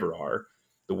 They never are.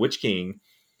 The Witch King,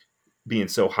 being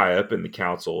so high up in the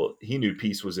council, he knew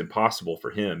peace was impossible for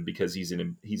him because he's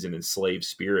an enslaved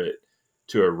spirit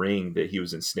to a ring that he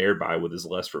was ensnared by with his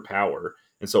lust for power.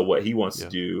 And so what he wants to Yeah.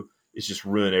 do is just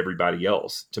ruin everybody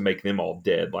else to make them all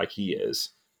dead like he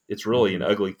is. It's really an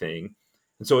Mm-hmm. ugly thing.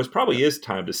 And so it probably Yep. is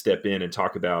time to step in and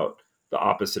talk about the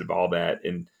opposite of all that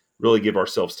and really give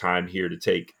ourselves time here to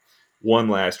take one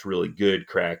last really good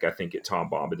crack, I think, at Tom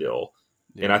Bombadil.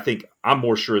 And Yeah. I think I'm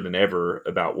more sure than ever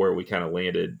about where we kind of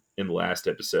landed in the last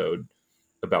episode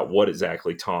about what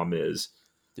exactly Tom is.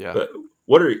 Yeah. But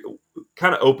what are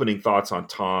kind of opening thoughts on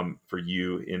Tom for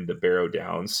you in the Barrow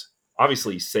Downs?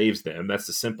 Obviously, he saves them. That's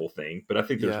the simple thing. But I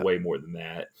think there's Yeah. way more than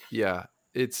that. Yeah.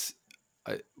 It's,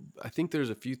 I, I think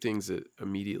there's a few things that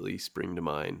immediately spring to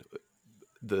mind.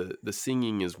 The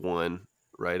singing is one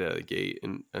right out of the gate,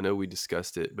 and I know we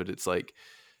discussed it, but it's like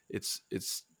it's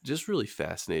just really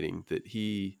fascinating that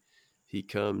he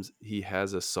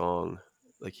has a song,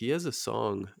 like he has a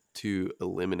song to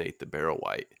eliminate the Barrow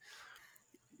Wight,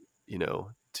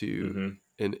 to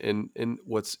Mm-hmm. and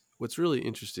what's really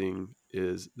interesting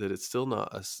is that it's still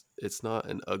not it's not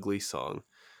an ugly song.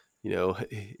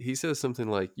 He says something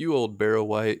like, "You old Barrow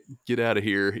Wight, get out of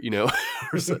here,"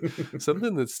 or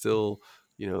something that's still,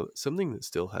 something that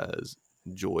still has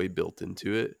joy built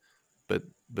into it, but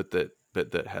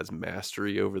that has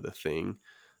mastery over the thing.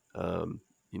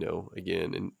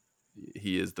 Again, and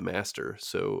he is the master,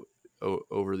 so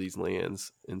over these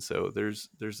lands, and so there's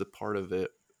a part of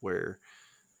it where,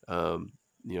 um,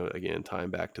 again, tying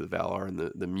back to the Valar and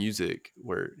the music,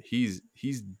 where he's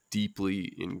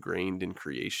deeply ingrained in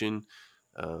creation,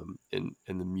 and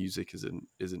the music is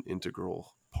an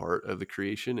integral part of the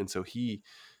creation, and so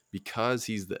because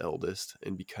he's the eldest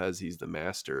and because he's the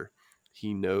master,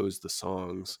 he knows the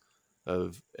songs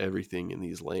of everything in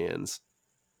these lands,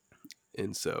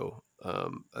 and so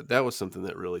that was something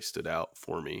that really stood out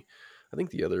for me. I think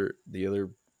the other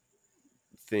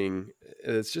thing.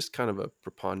 It's just kind of a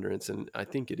preponderance, and I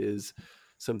think it is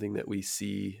something that we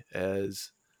see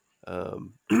as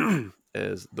um,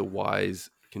 as the wise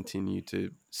continue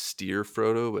to steer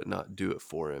Frodo, but not do it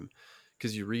for him.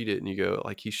 Because you read it and you go,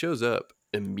 like, he shows up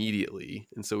immediately,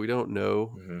 and so we don't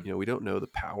know, Mm-hmm. we don't know the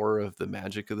power of the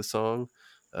magic of the song,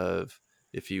 of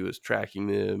if he was tracking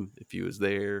them, if he was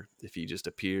there, if he just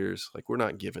appears. Like, we're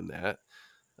not given that,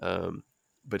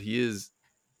 but he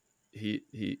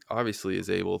obviously is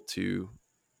able to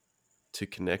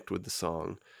connect with the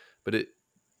song, but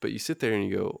you sit there and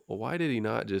you go, well, why did he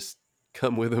not just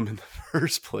come with him in the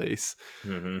first place?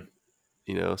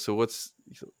 Mm-hmm. So what's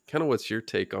your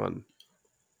take on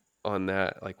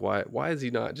that? Like, why is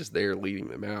he not just there leading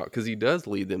them out? Because he does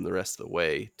lead them the rest of the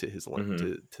way to his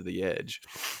Mm-hmm. to the edge.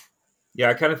 Yeah,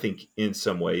 I kind of think in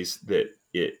some ways that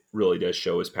it really does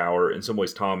show his power. In some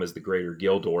ways, Tom is the greater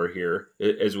Gildor here.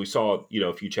 As we saw,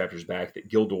 a few chapters back, that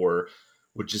Gildor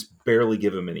would just barely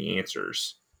give him any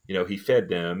answers. He fed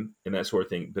them and that sort of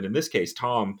thing. But in this case,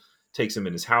 Tom takes him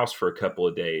in his house for a couple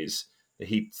of days.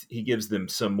 He gives them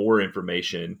some more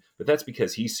information, but that's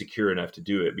because he's secure enough to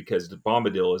do it, because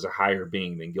Bombadil is a higher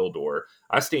being than Gildor.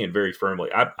 I stand very firmly.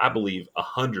 I believe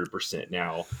 100%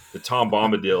 now that Tom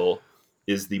Bombadil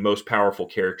is the most powerful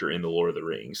character in the Lord of the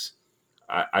Rings.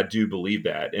 I do believe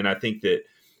that. And I think that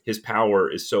his power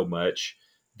is so much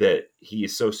that he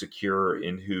is so secure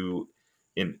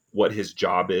in what his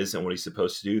job is and what he's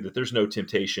supposed to do, that there's no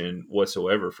temptation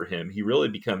whatsoever for him. He really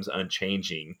becomes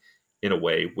unchanging in a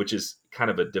way, which is kind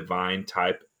of a divine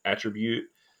type attribute.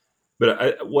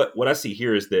 But what I see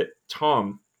here is that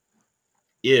Tom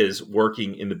is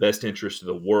working in the best interest of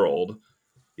the world,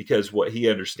 because what he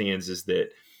understands is that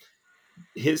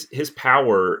his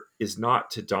power is not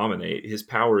to dominate. His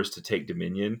power is to take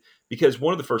dominion. Because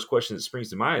one of the first questions that springs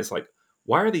to mind is like,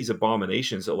 why are these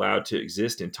abominations allowed to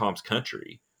exist in Tom's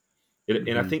country? And I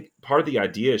Mm-hmm. think part of the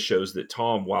idea shows that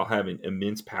Tom, while having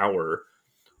immense power,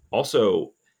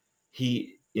 also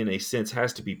he, in a sense,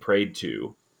 has to be prayed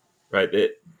to, right?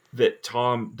 That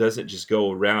Tom doesn't just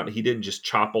go around. He didn't just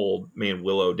chop old man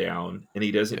Willow down, and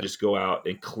he doesn't Yeah. just go out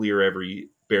and clear every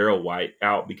Barrow Wight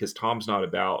out, because Tom's not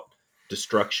about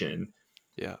destruction.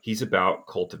 Yeah. He's about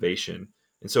cultivation.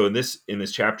 And so in this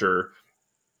chapter,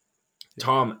 Yeah.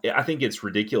 Tom, I think it's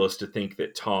ridiculous to think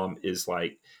that Tom is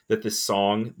like that. This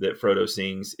song that Frodo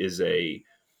sings is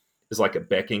like a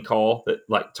becking call, that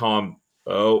like Tom,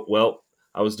 oh well,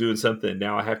 I was doing something,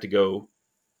 now I have to go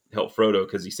help Frodo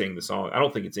because he sang the song. I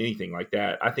don't think it's anything like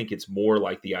that. I think it's more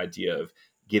like the idea of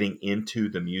getting into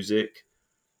the music,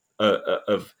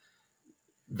 of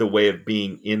the way of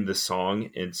being in the song.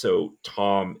 And so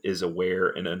Tom is aware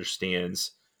and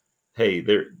understands, hey,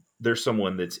 there's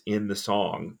someone that's in the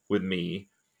song with me,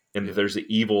 and Yeah. there's an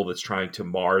evil that's trying to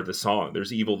mar the song.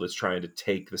 There's evil that's trying to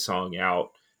take the song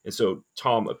out. And so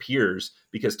Tom appears,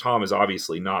 because Tom is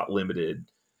obviously not limited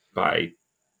by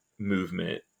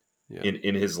movement Yeah.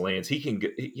 in his lands. He can,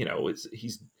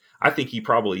 he's, I think he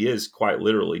probably is quite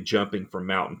literally jumping from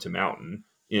mountain to mountain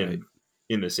Right.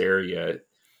 in this area,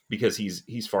 because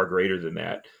he's far greater than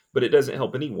that. But it doesn't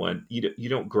help anyone. You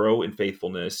don't grow in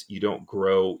faithfulness. You don't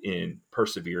grow in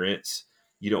perseverance.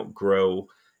 You don't grow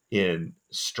in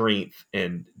strength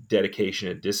and dedication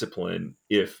and discipline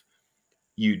if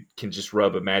you can just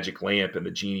rub a magic lamp and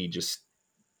the genie just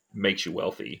makes you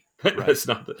wealthy. Right. That's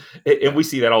not and Yeah. we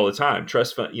see that all the time.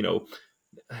 Trust fund,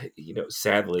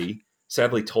 sadly,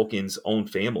 Tolkien's own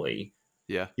family,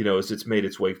 Yeah. as it's made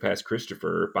its way past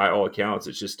Christopher, by all accounts,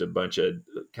 it's just a bunch of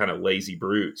kind of lazy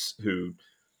brutes who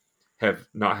have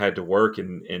not had to work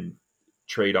and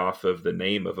trade off of the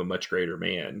name of a much greater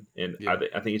man. And Yeah.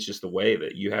 I think it's just the way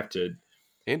that And don't you have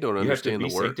to understand the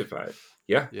be work. sanctified.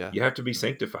 Yeah, Yeah. you have to be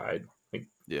sanctified. Like,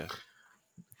 Yeah.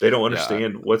 they don't Yeah.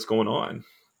 understand what's going on.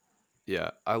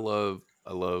 Yeah. I love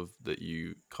that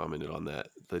you commented on that,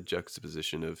 the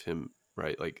juxtaposition of him,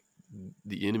 right? Like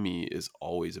the enemy is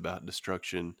always about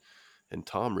destruction, and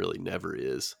Tom really never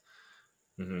is.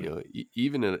 Hmm.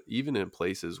 Even in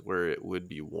places where it would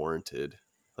be warranted,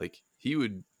 like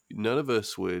none of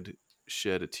us would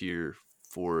shed a tear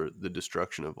for the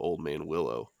destruction of old man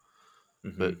Willow,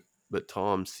 but Hmm.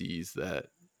 Tom sees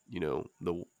that,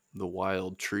 the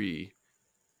wild tree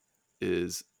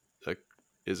is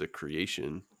a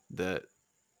creation that,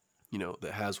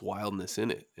 that has wildness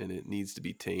in it, and it needs to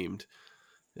be tamed.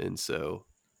 And so,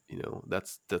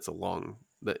 that's a long,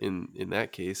 that in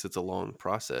that case it's a long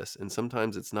process, and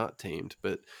sometimes it's not tamed,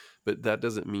 but that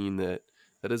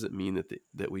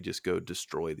we just go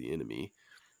destroy the enemy.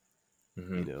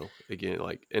 Hmm. Again,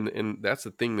 like, and that's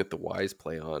the thing that the wise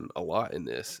play on a lot in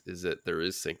this, is that there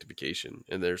is sanctification,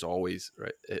 and there's always,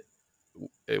 right,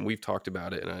 and we've talked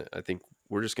about it, and I think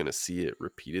we're just going to see it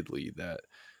repeatedly, that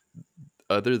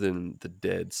other than the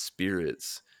dead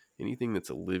spirits, anything that's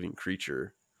a living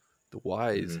creature, the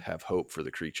wise Hmm. have hope for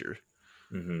the creature.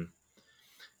 Hmm.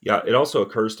 Yeah, it also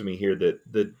occurs to me here that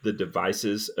the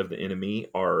devices of the enemy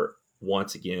are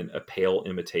once again a pale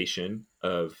imitation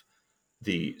of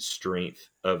the strength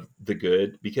of the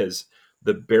good, because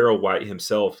the Barrow Wight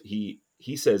himself, he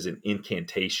says an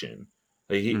incantation.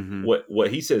 Mm-hmm.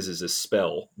 What he says is a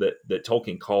spell that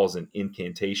Tolkien calls an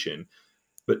incantation.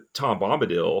 But Tom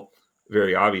Bombadil,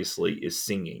 very obviously, is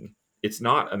singing. It's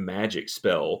not a magic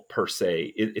spell per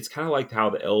se. It's kind of like how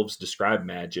the elves describe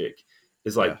magic.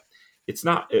 Is Yeah. like, it's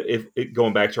not, if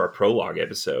going back to our prologue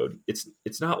episode, it's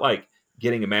not like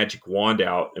getting a magic wand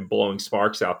out and blowing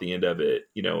sparks out the end of it,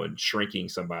 and shrinking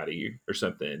somebody or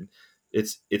something.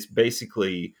 It's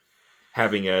basically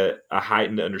having a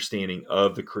heightened understanding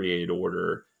of the created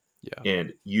order Yeah.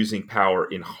 and using power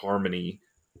in harmony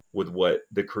with what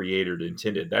the creator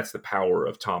intended. That's the power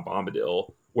of Tom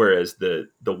Bombadil. Whereas the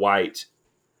white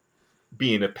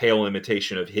being a pale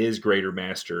imitation of his greater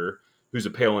master, who's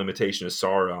a pale imitation of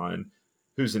Sauron,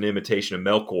 who's an imitation of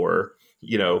Melkor,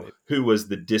 Right. who was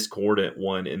the discordant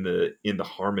one in the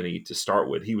harmony to start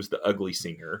with. He was the ugly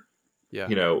singer, Yeah.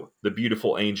 the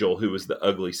beautiful angel who was the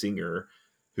ugly singer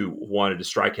who wanted to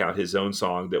strike out his own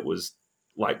song that was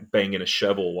like banging a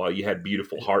shovel while you had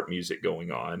beautiful harp music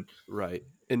going on. Right.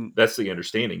 And That's the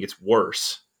understanding. It's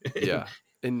worse. yeah.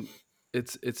 And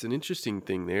it's an interesting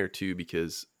thing there too,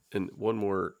 because, and one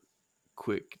more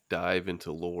quick dive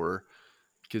into lore,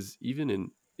 because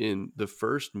even in the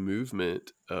first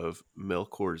movement of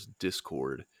Melkor's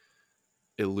Discord,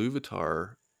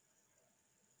 Iluvatar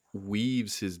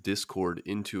weaves his discord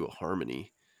into a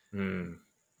harmony, Mm,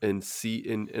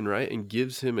 and right, and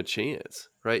gives him a chance,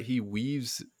 right? He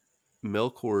weaves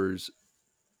Melkor's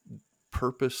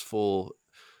purposeful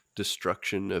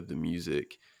destruction of the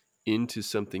music into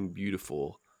something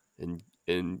beautiful, and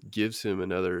gives him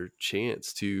another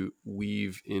chance to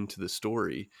weave into the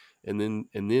story, and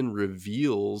then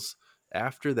reveals,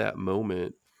 after that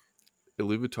moment,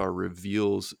 Iluvatar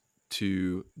reveals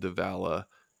to the Vala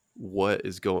what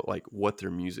is going, like what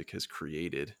their music has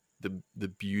created, the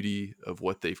beauty of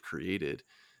what they've created.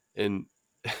 And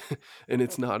and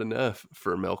it's not enough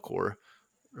for Melkor,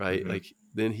 right? hmm Like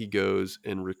then he goes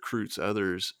and recruits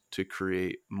others to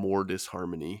create more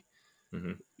disharmony,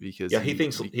 hmm because Yeah, he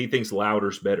thinks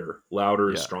louder's better.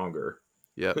 Louder is yeah, stronger.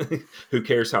 yep, Who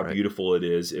cares how right, beautiful it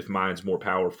is if mine's more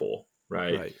powerful,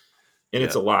 right? right, And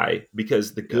it's yeah, a lie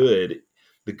because yeah,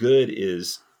 the good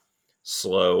is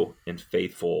slow and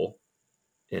faithful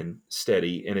and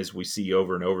steady. And as we see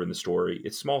over and over in the story,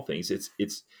 it's small things.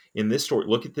 It's in this story.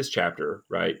 Look at this chapter,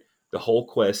 right? The whole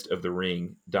quest of the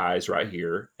ring dies right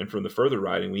here. And from the further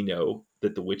writing, we know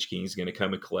that the Witch King is going to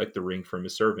come and collect the ring from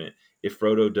his servant. If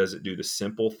Frodo doesn't do the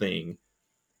simple thing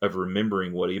of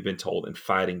remembering what he'd been told and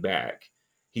fighting back,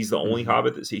 he's the only mm-hmm,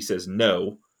 hobbit that he says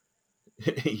no.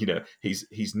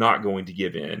 He's not going to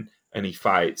give in, and he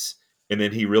fights. And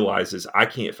then he realizes, I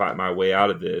can't fight my way out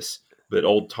of this, but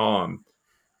old Tom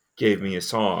gave yeah, me a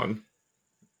song,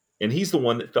 and he's the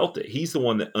one that felt it. He's the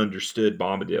one that understood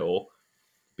Bombadil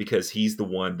because he's the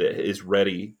one that is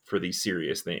ready for these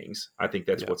serious things. I think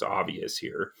that's yeah, what's obvious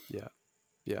here. yeah.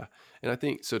 Yeah, and I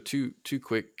think so. Two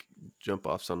quick jump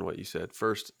offs on what you said.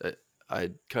 First,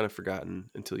 I'd kind of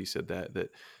forgotten until you said that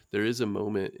there is a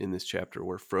moment in this chapter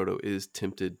where Frodo is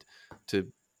tempted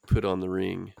to put on the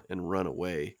ring and run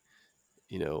away.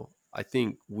 I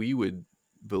think we would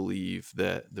believe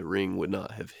that the ring would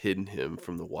not have hidden him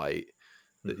from the white,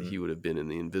 that hmm he would have been in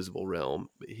the invisible realm.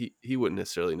 But he wouldn't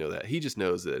necessarily know that. He just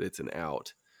knows that it's an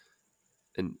out,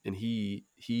 and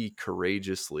he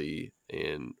courageously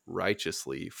and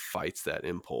righteously fights that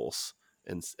impulse,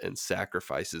 and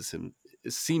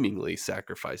seemingly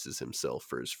sacrifices himself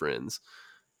for his friends,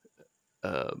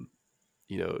 um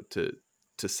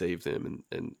to save them,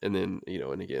 and then,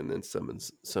 and again, then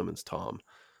summons Tom.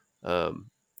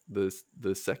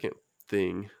 The second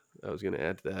thing I was going to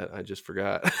add to that, I just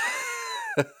forgot.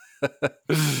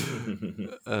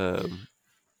 um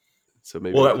so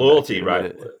maybe Well, I'll that come back here loyalty, in a right?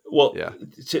 minute. Well, Yeah.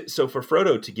 so for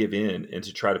Frodo to give in and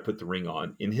to try to put the ring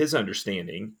on, in his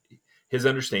understanding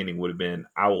would have been,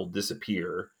 I will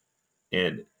disappear.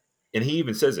 And he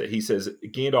even says it. He says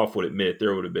Gandalf would admit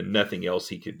there would have been nothing else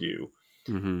he could do.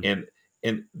 Hmm.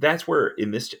 And that's where,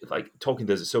 in this, like Tolkien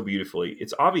does it so beautifully,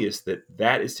 it's obvious that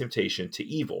that is temptation to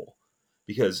evil,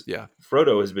 because Yeah.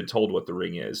 Frodo has been told what the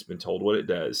ring is, been told what it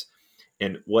does.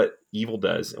 And what evil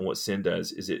does and what sin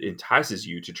does is it entices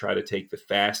you to try to take the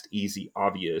fast, easy,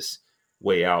 obvious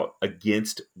way out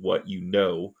against what you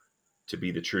know to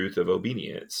be the truth of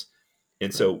obedience.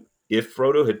 And Right. so if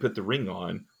Frodo had put the ring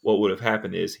on, what would have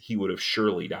happened is he would have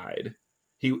surely died.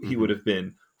 He would Hmm. have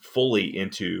been fully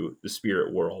into the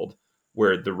spirit world,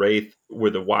 where the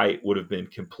white would have been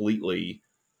completely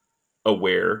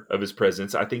aware of his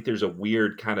presence. I think there's a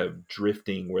weird kind of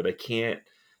drifting where they can't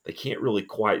really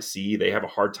quite see. They have a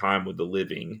hard time with the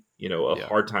living, a Yeah.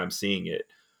 hard time seeing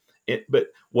it. But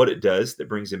what it does that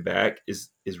brings him back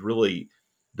is really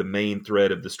the main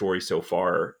thread of the story so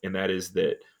far, and that is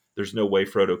that there's no way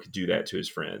Frodo could do that to his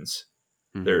friends.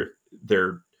 Hmm.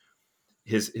 They're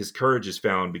his courage is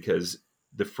found because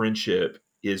the friendship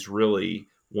is really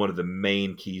one of the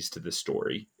main keys to this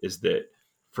story. Is that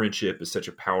friendship is such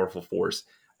a powerful force,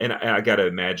 and I got to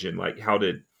imagine, like, how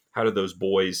did those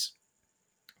boys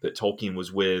that Tolkien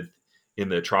was with in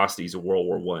the atrocities of World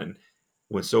War I,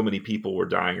 when so many people were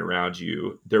dying around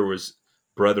you, there was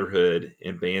brotherhood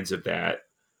and bands of that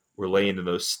were Yep. laying in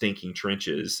those stinking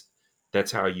trenches.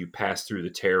 That's how you passed through the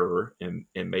terror and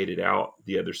made it out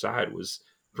the other side, was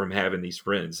from having these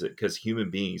friends, because human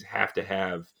beings have to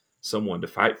have someone to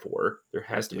fight for. There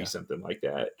has to be Yeah. something like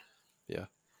that. Yeah.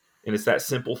 And it's that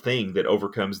simple thing that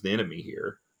overcomes the enemy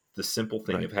here. The simple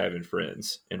thing Right. of having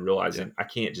friends and Yeah. realizing I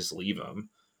can't just leave them.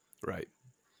 Right.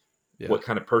 Yeah. What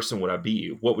kind of person would I be?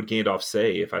 What would Gandalf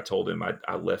say if I told him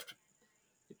I left?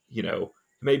 You know,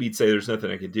 maybe he'd say there's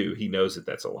nothing I can do. He knows that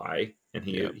that's a lie, and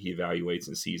Yeah. he evaluates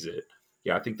and sees it.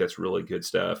 Yeah, I think that's really good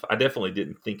stuff. I definitely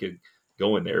didn't think of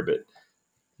going there, but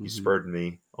you Hmm. spurred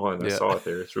me on, and I Yeah. saw it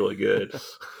there. It's really good.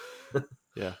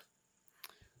 Yeah.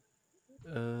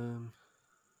 Um,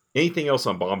 Anything else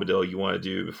on Bombadil you want to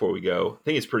do before we go? I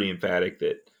think it's pretty emphatic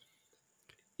that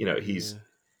yeah.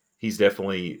 he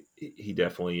definitely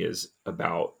is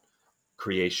about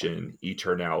creation, Yeah.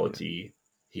 eternality.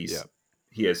 Yeah.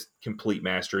 He has complete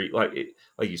mastery. Like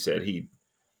you said, he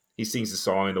sings the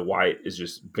song and the white is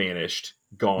just vanished,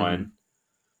 Hmm. gone.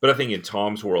 But I think in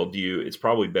Tom's worldview, it's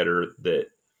probably better that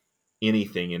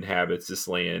anything inhabits this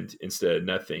land instead of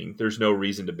nothing. There's no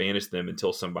reason to banish them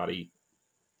until somebody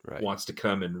Right. wants to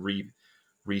come and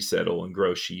resettle and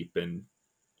grow sheep and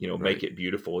make Right. it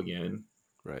beautiful again.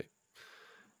 Right.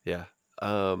 Yeah.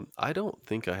 I don't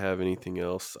think I have anything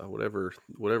else.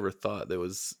 Whatever thought that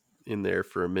was in there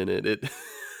for a minute,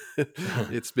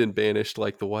 it's been banished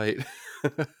like the white.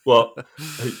 Well,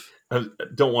 I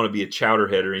don't want to be a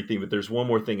chowderhead or anything, but there's one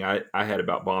more thing I had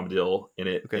about Bombadil, and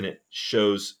Okay. it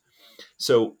shows.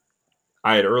 So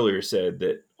I had earlier said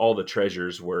that all the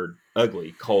treasures were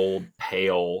ugly, cold,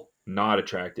 pale, not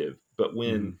attractive. But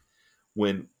Hmm.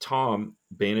 when Tom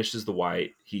banishes the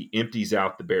white, he empties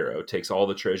out the barrow, takes all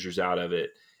the treasures out of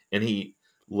it, and he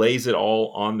lays it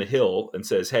all on the hill and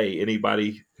says, "Hey,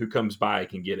 anybody who comes by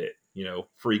can get it.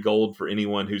 Free gold for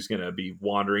anyone who's going to be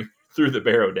wandering through the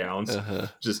Barrow Downs." Uh-huh.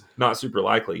 Just not super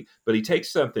likely, but he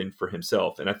takes something for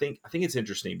himself, and I think it's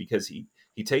interesting because he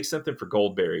takes something for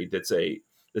Goldberry that's a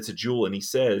jewel, and he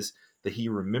says that he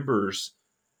remembers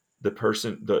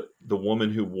the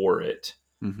woman who wore it,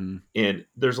 Hmm. and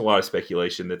there's a lot of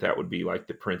speculation that that would be like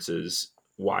the prince's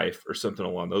wife or something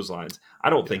along those lines.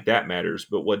 I don't Yeah. think that matters,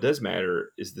 but what does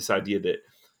matter is this idea that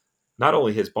not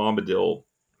only has Bombadil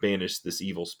banished this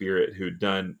evil spirit who'd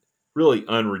done really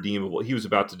unredeemable, he was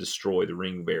about to destroy the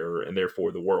ring bearer and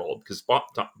therefore the world, because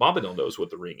Bombadil knows what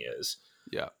the ring is.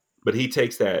 Yeah. But he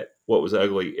takes that, what was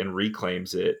ugly, and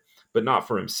reclaims it, but not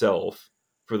for himself,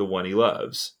 for the one he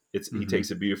loves. He Hmm. takes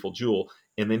a beautiful jewel,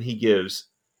 and then he gives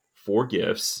four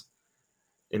gifts,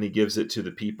 and he gives it to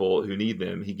the people who need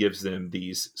them. He gives them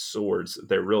these swords.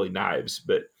 They're really knives,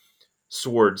 but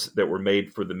swords that were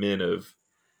made for the men of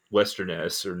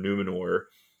Westerness or Numenor,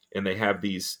 and they have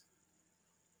these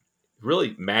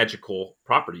really magical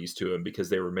properties to them because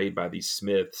they were made by these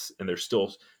smiths, and they're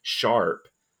still sharp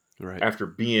Right. after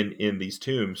being in these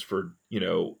tombs for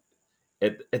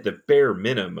at the bare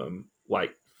minimum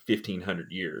like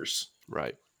 1,500 years.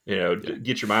 Right. Yeah.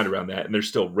 Get your mind around that, and they're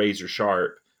still razor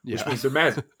sharp, which Yeah.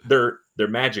 means they're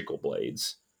magical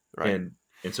blades, Right.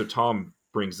 and so Tom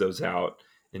brings those out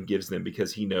and gives them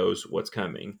because he knows what's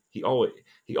coming. He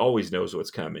always knows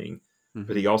what's coming, but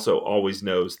Hmm. he also always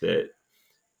knows that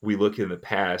we look in the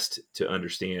past to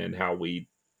understand how we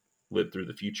live through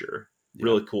the future. Yeah.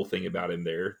 Really cool thing about him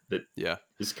there that Yeah.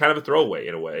 is kind of a throwaway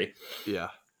in a way.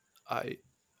 Yeah. I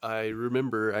I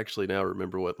remember actually now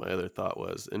remember what my other thought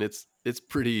was, and it's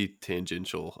pretty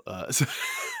tangential.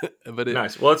 But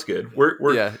Nice. Well, that's good. yeah,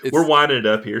 We're it's winding it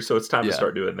up here, so it's time to yeah,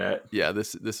 start doing that. yeah.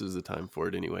 This was the time for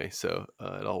it anyway, so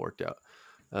it all worked out.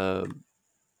 Um,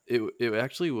 it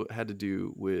actually had to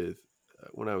do with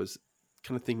when I was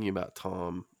kind of thinking about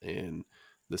Tom and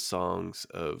the songs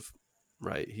of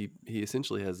right. He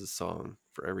essentially has a song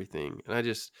for everything, and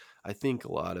I think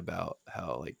a lot about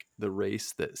how like the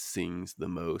race that sings the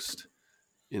most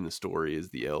in the story is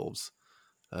the elves.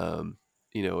 Um,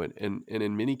 and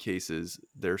in many cases,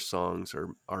 their songs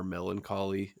are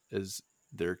melancholy as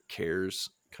their cares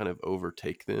kind of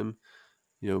overtake them,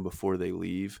 before they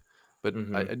leave. But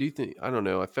Hmm. I do think I don't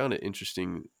know. I found it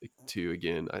interesting too.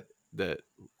 Again, that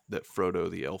that Frodo,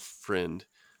 the elf friend,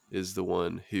 is the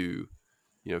one who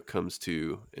comes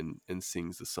to and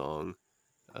sings the song,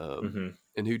 Hmm.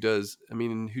 and who does. I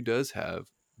mean, who does have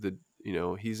the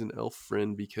he's an elf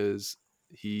friend because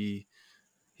he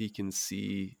can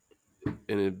see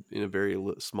in a very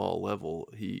small level.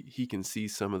 He can see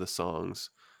some of the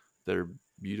songs that are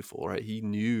beautiful, right? He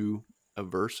knew a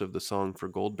verse of the song for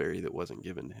Goldberry that wasn't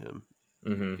given to him,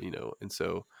 Hmm. and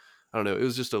so I don't know. It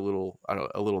was just a little,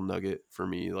 a little nugget for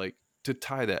me, like to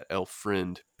tie that elf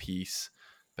friend piece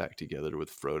back together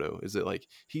with Frodo. Is that like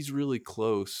he's really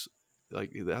close?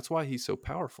 Like that's why he's so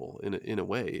powerful in a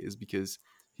way, is because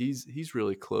he's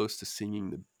really close to singing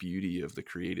the beauty of the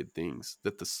created things.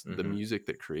 That the Mm-hmm. music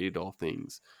that created all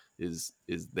things is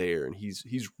there, and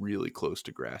he's really close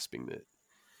to grasping it.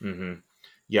 Mm-hmm.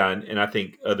 Yeah, and I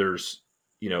think others,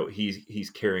 he's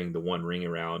carrying the One Ring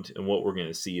around, and what we're going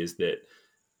to see is that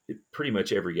pretty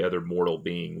much every other mortal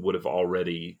being would have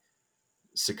already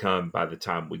succumbed by the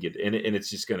time we get, and it's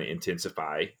just going to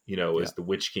intensify, Yeah. as the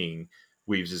Witch King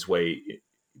weaves his way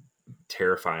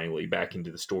terrifyingly back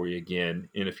into the story again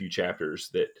in a few chapters.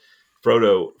 That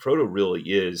Frodo really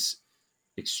is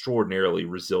extraordinarily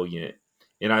resilient,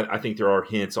 and I think there are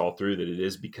hints all through that it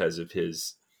is because of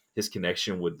his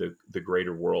connection with the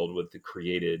greater world, with the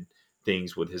created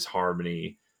things, with his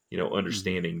harmony, Hmm.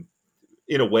 understanding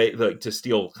in a way, like to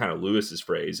steal kind of Lewis's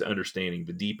phrase, understanding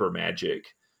the deeper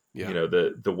magic, Yeah.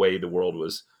 the way the world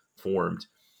was formed.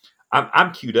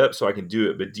 I'm queued up so I can do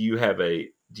it, but do you have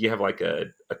like a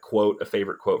quote, a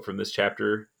favorite quote from this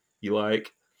chapter you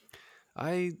like?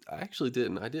 I actually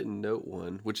didn't. I didn't note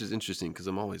one, which is interesting because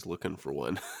I'm always looking for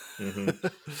one. Hmm.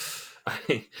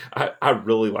 I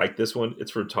really like this one.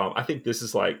 It's from Tom. I think this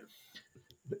is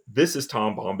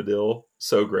Tom Bombadil.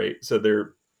 So great. So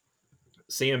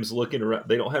Sam's looking around.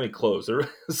 They don't have any clothes. They're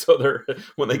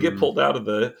when they get Mm, pulled out of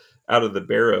the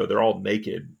barrow, they're all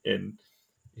naked, and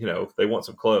they want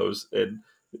some clothes. And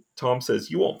Tom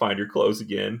says, "You won't find your clothes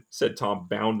again," said Tom,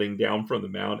 bounding down from the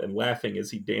mound and laughing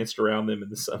as he danced around them in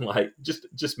the sunlight.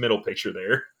 Just mental picture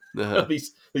there. uh-huh.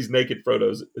 These naked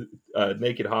Frodo's,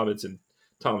 naked hobbits, and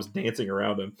Tom's dancing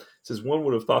around them. Says one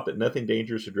would have thought that nothing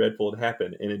dangerous or dreadful had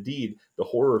happened, and indeed the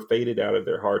horror faded out of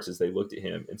their hearts as they looked at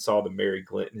him and saw the merry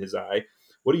glint in his eye.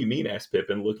 "What do you mean?" asked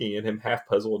Pippin, looking at him half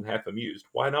puzzled and half amused.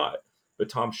 "Why not?" But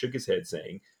Tom shook his head,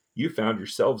 saying, "You found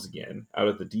yourselves again out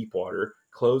of the deep water.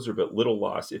 Clothes are but little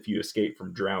loss if you escape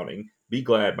from drowning. Be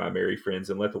glad, my merry friends,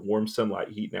 and let the warm sunlight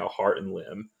heat now heart and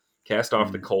limb. Cast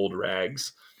off the Mm, cold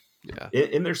rags." yeah.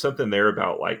 And there's something there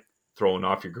about like throwing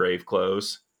off your grave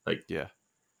clothes, like Yeah.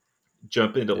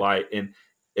 jump into Yeah. light, and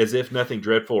as if nothing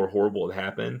dreadful or horrible had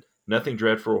happened. Nothing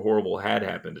dreadful or horrible had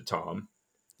happened to Tom,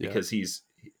 Yeah. because he's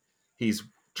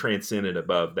transcended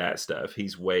above that stuff.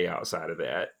 He's way outside of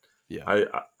that. Yeah.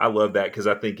 I love that because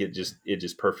I think it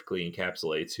just perfectly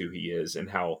encapsulates who he is and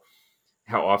how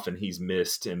often he's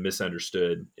missed and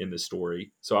misunderstood in the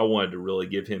story. So I wanted to really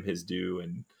give him his due,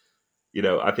 and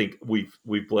I think we've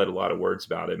bled a lot of words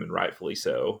about him, and rightfully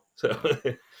so. So,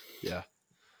 Yeah.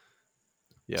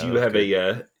 Yeah. do Yeah. That you was have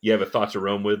good. a thought to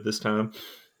roam with this time?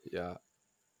 Yeah.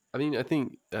 I mean, I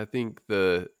think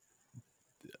the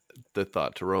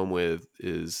thought to roam with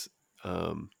is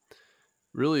um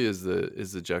really is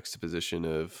the juxtaposition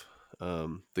of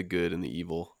the good and the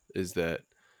evil. Is that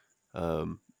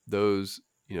those,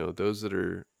 those that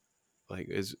are like,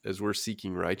 as we're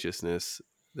seeking righteousness,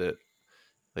 that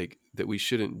like that we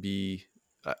shouldn't be.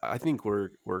 I think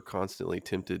we're constantly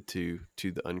tempted to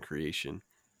the uncreation,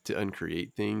 to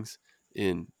uncreate things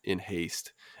in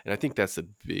haste. And I think that's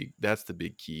the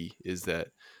big key, is that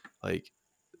like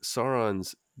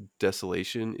Sauron's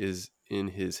desolation is in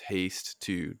his haste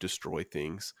to destroy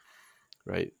things,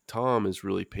 right? Tom is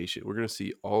really patient. We're going to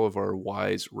see all of our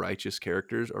wise, righteous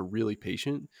characters are really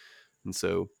patient. And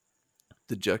so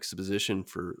the juxtaposition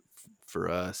for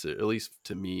us, at least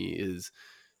to me,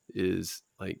 is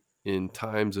like in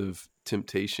times of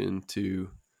temptation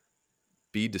to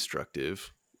be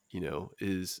destructive,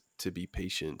 is to be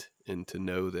patient and to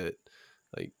know that,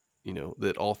 like,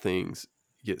 that all things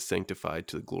get sanctified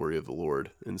to the glory of the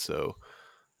Lord. And so,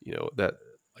 that,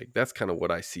 like, that's kind of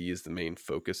what I see as the main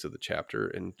focus of the chapter.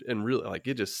 And really, like,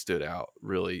 it just stood out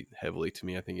really heavily to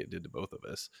me. I think it did to both of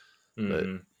us. But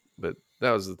Hmm. but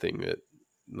that was the thing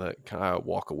that kind of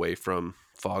walk away from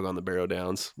Fog on the Barrow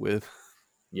Downs with.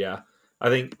 Yeah, I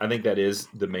think that is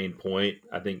the main point.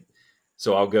 I think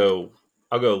so. I'll go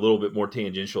a little bit more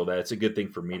tangential. That it's a good thing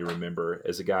for me to remember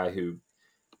as a guy who,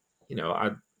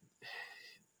 I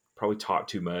probably talk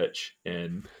too much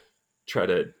and try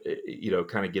to,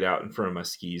 kind of get out in front of my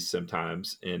skis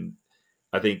sometimes. And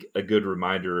I think a good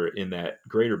reminder in that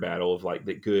greater battle of like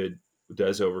that good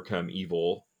does overcome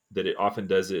evil, that it often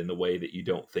does it in the way that you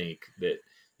don't think. That,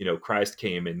 Christ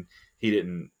came and he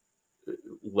didn't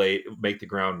make the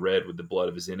ground red with the blood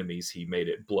of his enemies. He made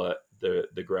it blood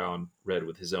the ground red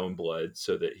with his own blood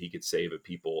so that he could save a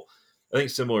people. I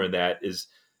think similar in that is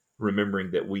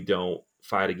remembering that we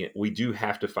do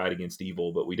have to fight against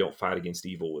evil, but we don't fight against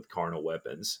evil with carnal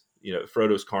weapons.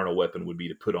 Frodo's carnal weapon would be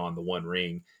to put on the One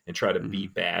Ring and try to Mhm.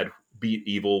 beat bad beat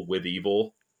evil with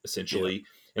evil, essentially.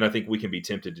 And I think we can be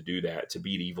tempted to do that, to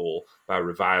beat evil by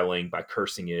reviling, by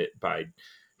cursing it, by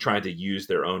trying to use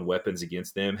their own weapons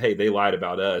against them. Hey, they lied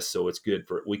about us, so it's good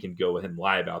for we can go ahead and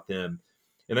lie about them.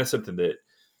 And that's something that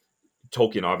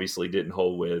Tolkien obviously didn't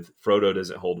hold with, Frodo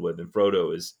doesn't hold with, and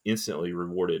Frodo is instantly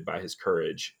rewarded by his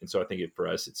courage. And so I think for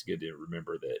us, it's good to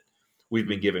remember that we've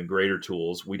been given greater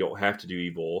tools. We don't have to do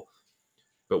evil,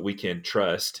 but we can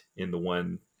trust in the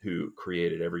one who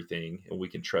created everything, and we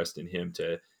can trust in him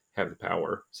to have the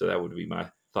power. So that would be my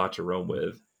thought to roam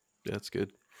with. Yeah, that's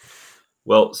good.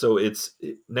 Well, so it's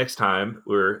next time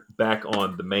we're back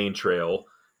on the main trail,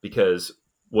 because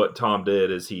what Tom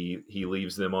did is he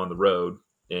leaves them on the road,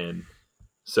 and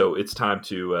so it's time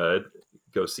to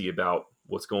go see about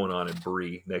what's going on in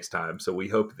Bree next time. So we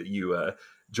hope that you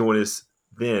join us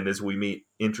then as we meet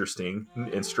interesting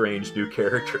and strange new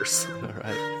characters. All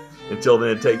right. Until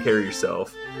then, take care of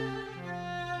yourself.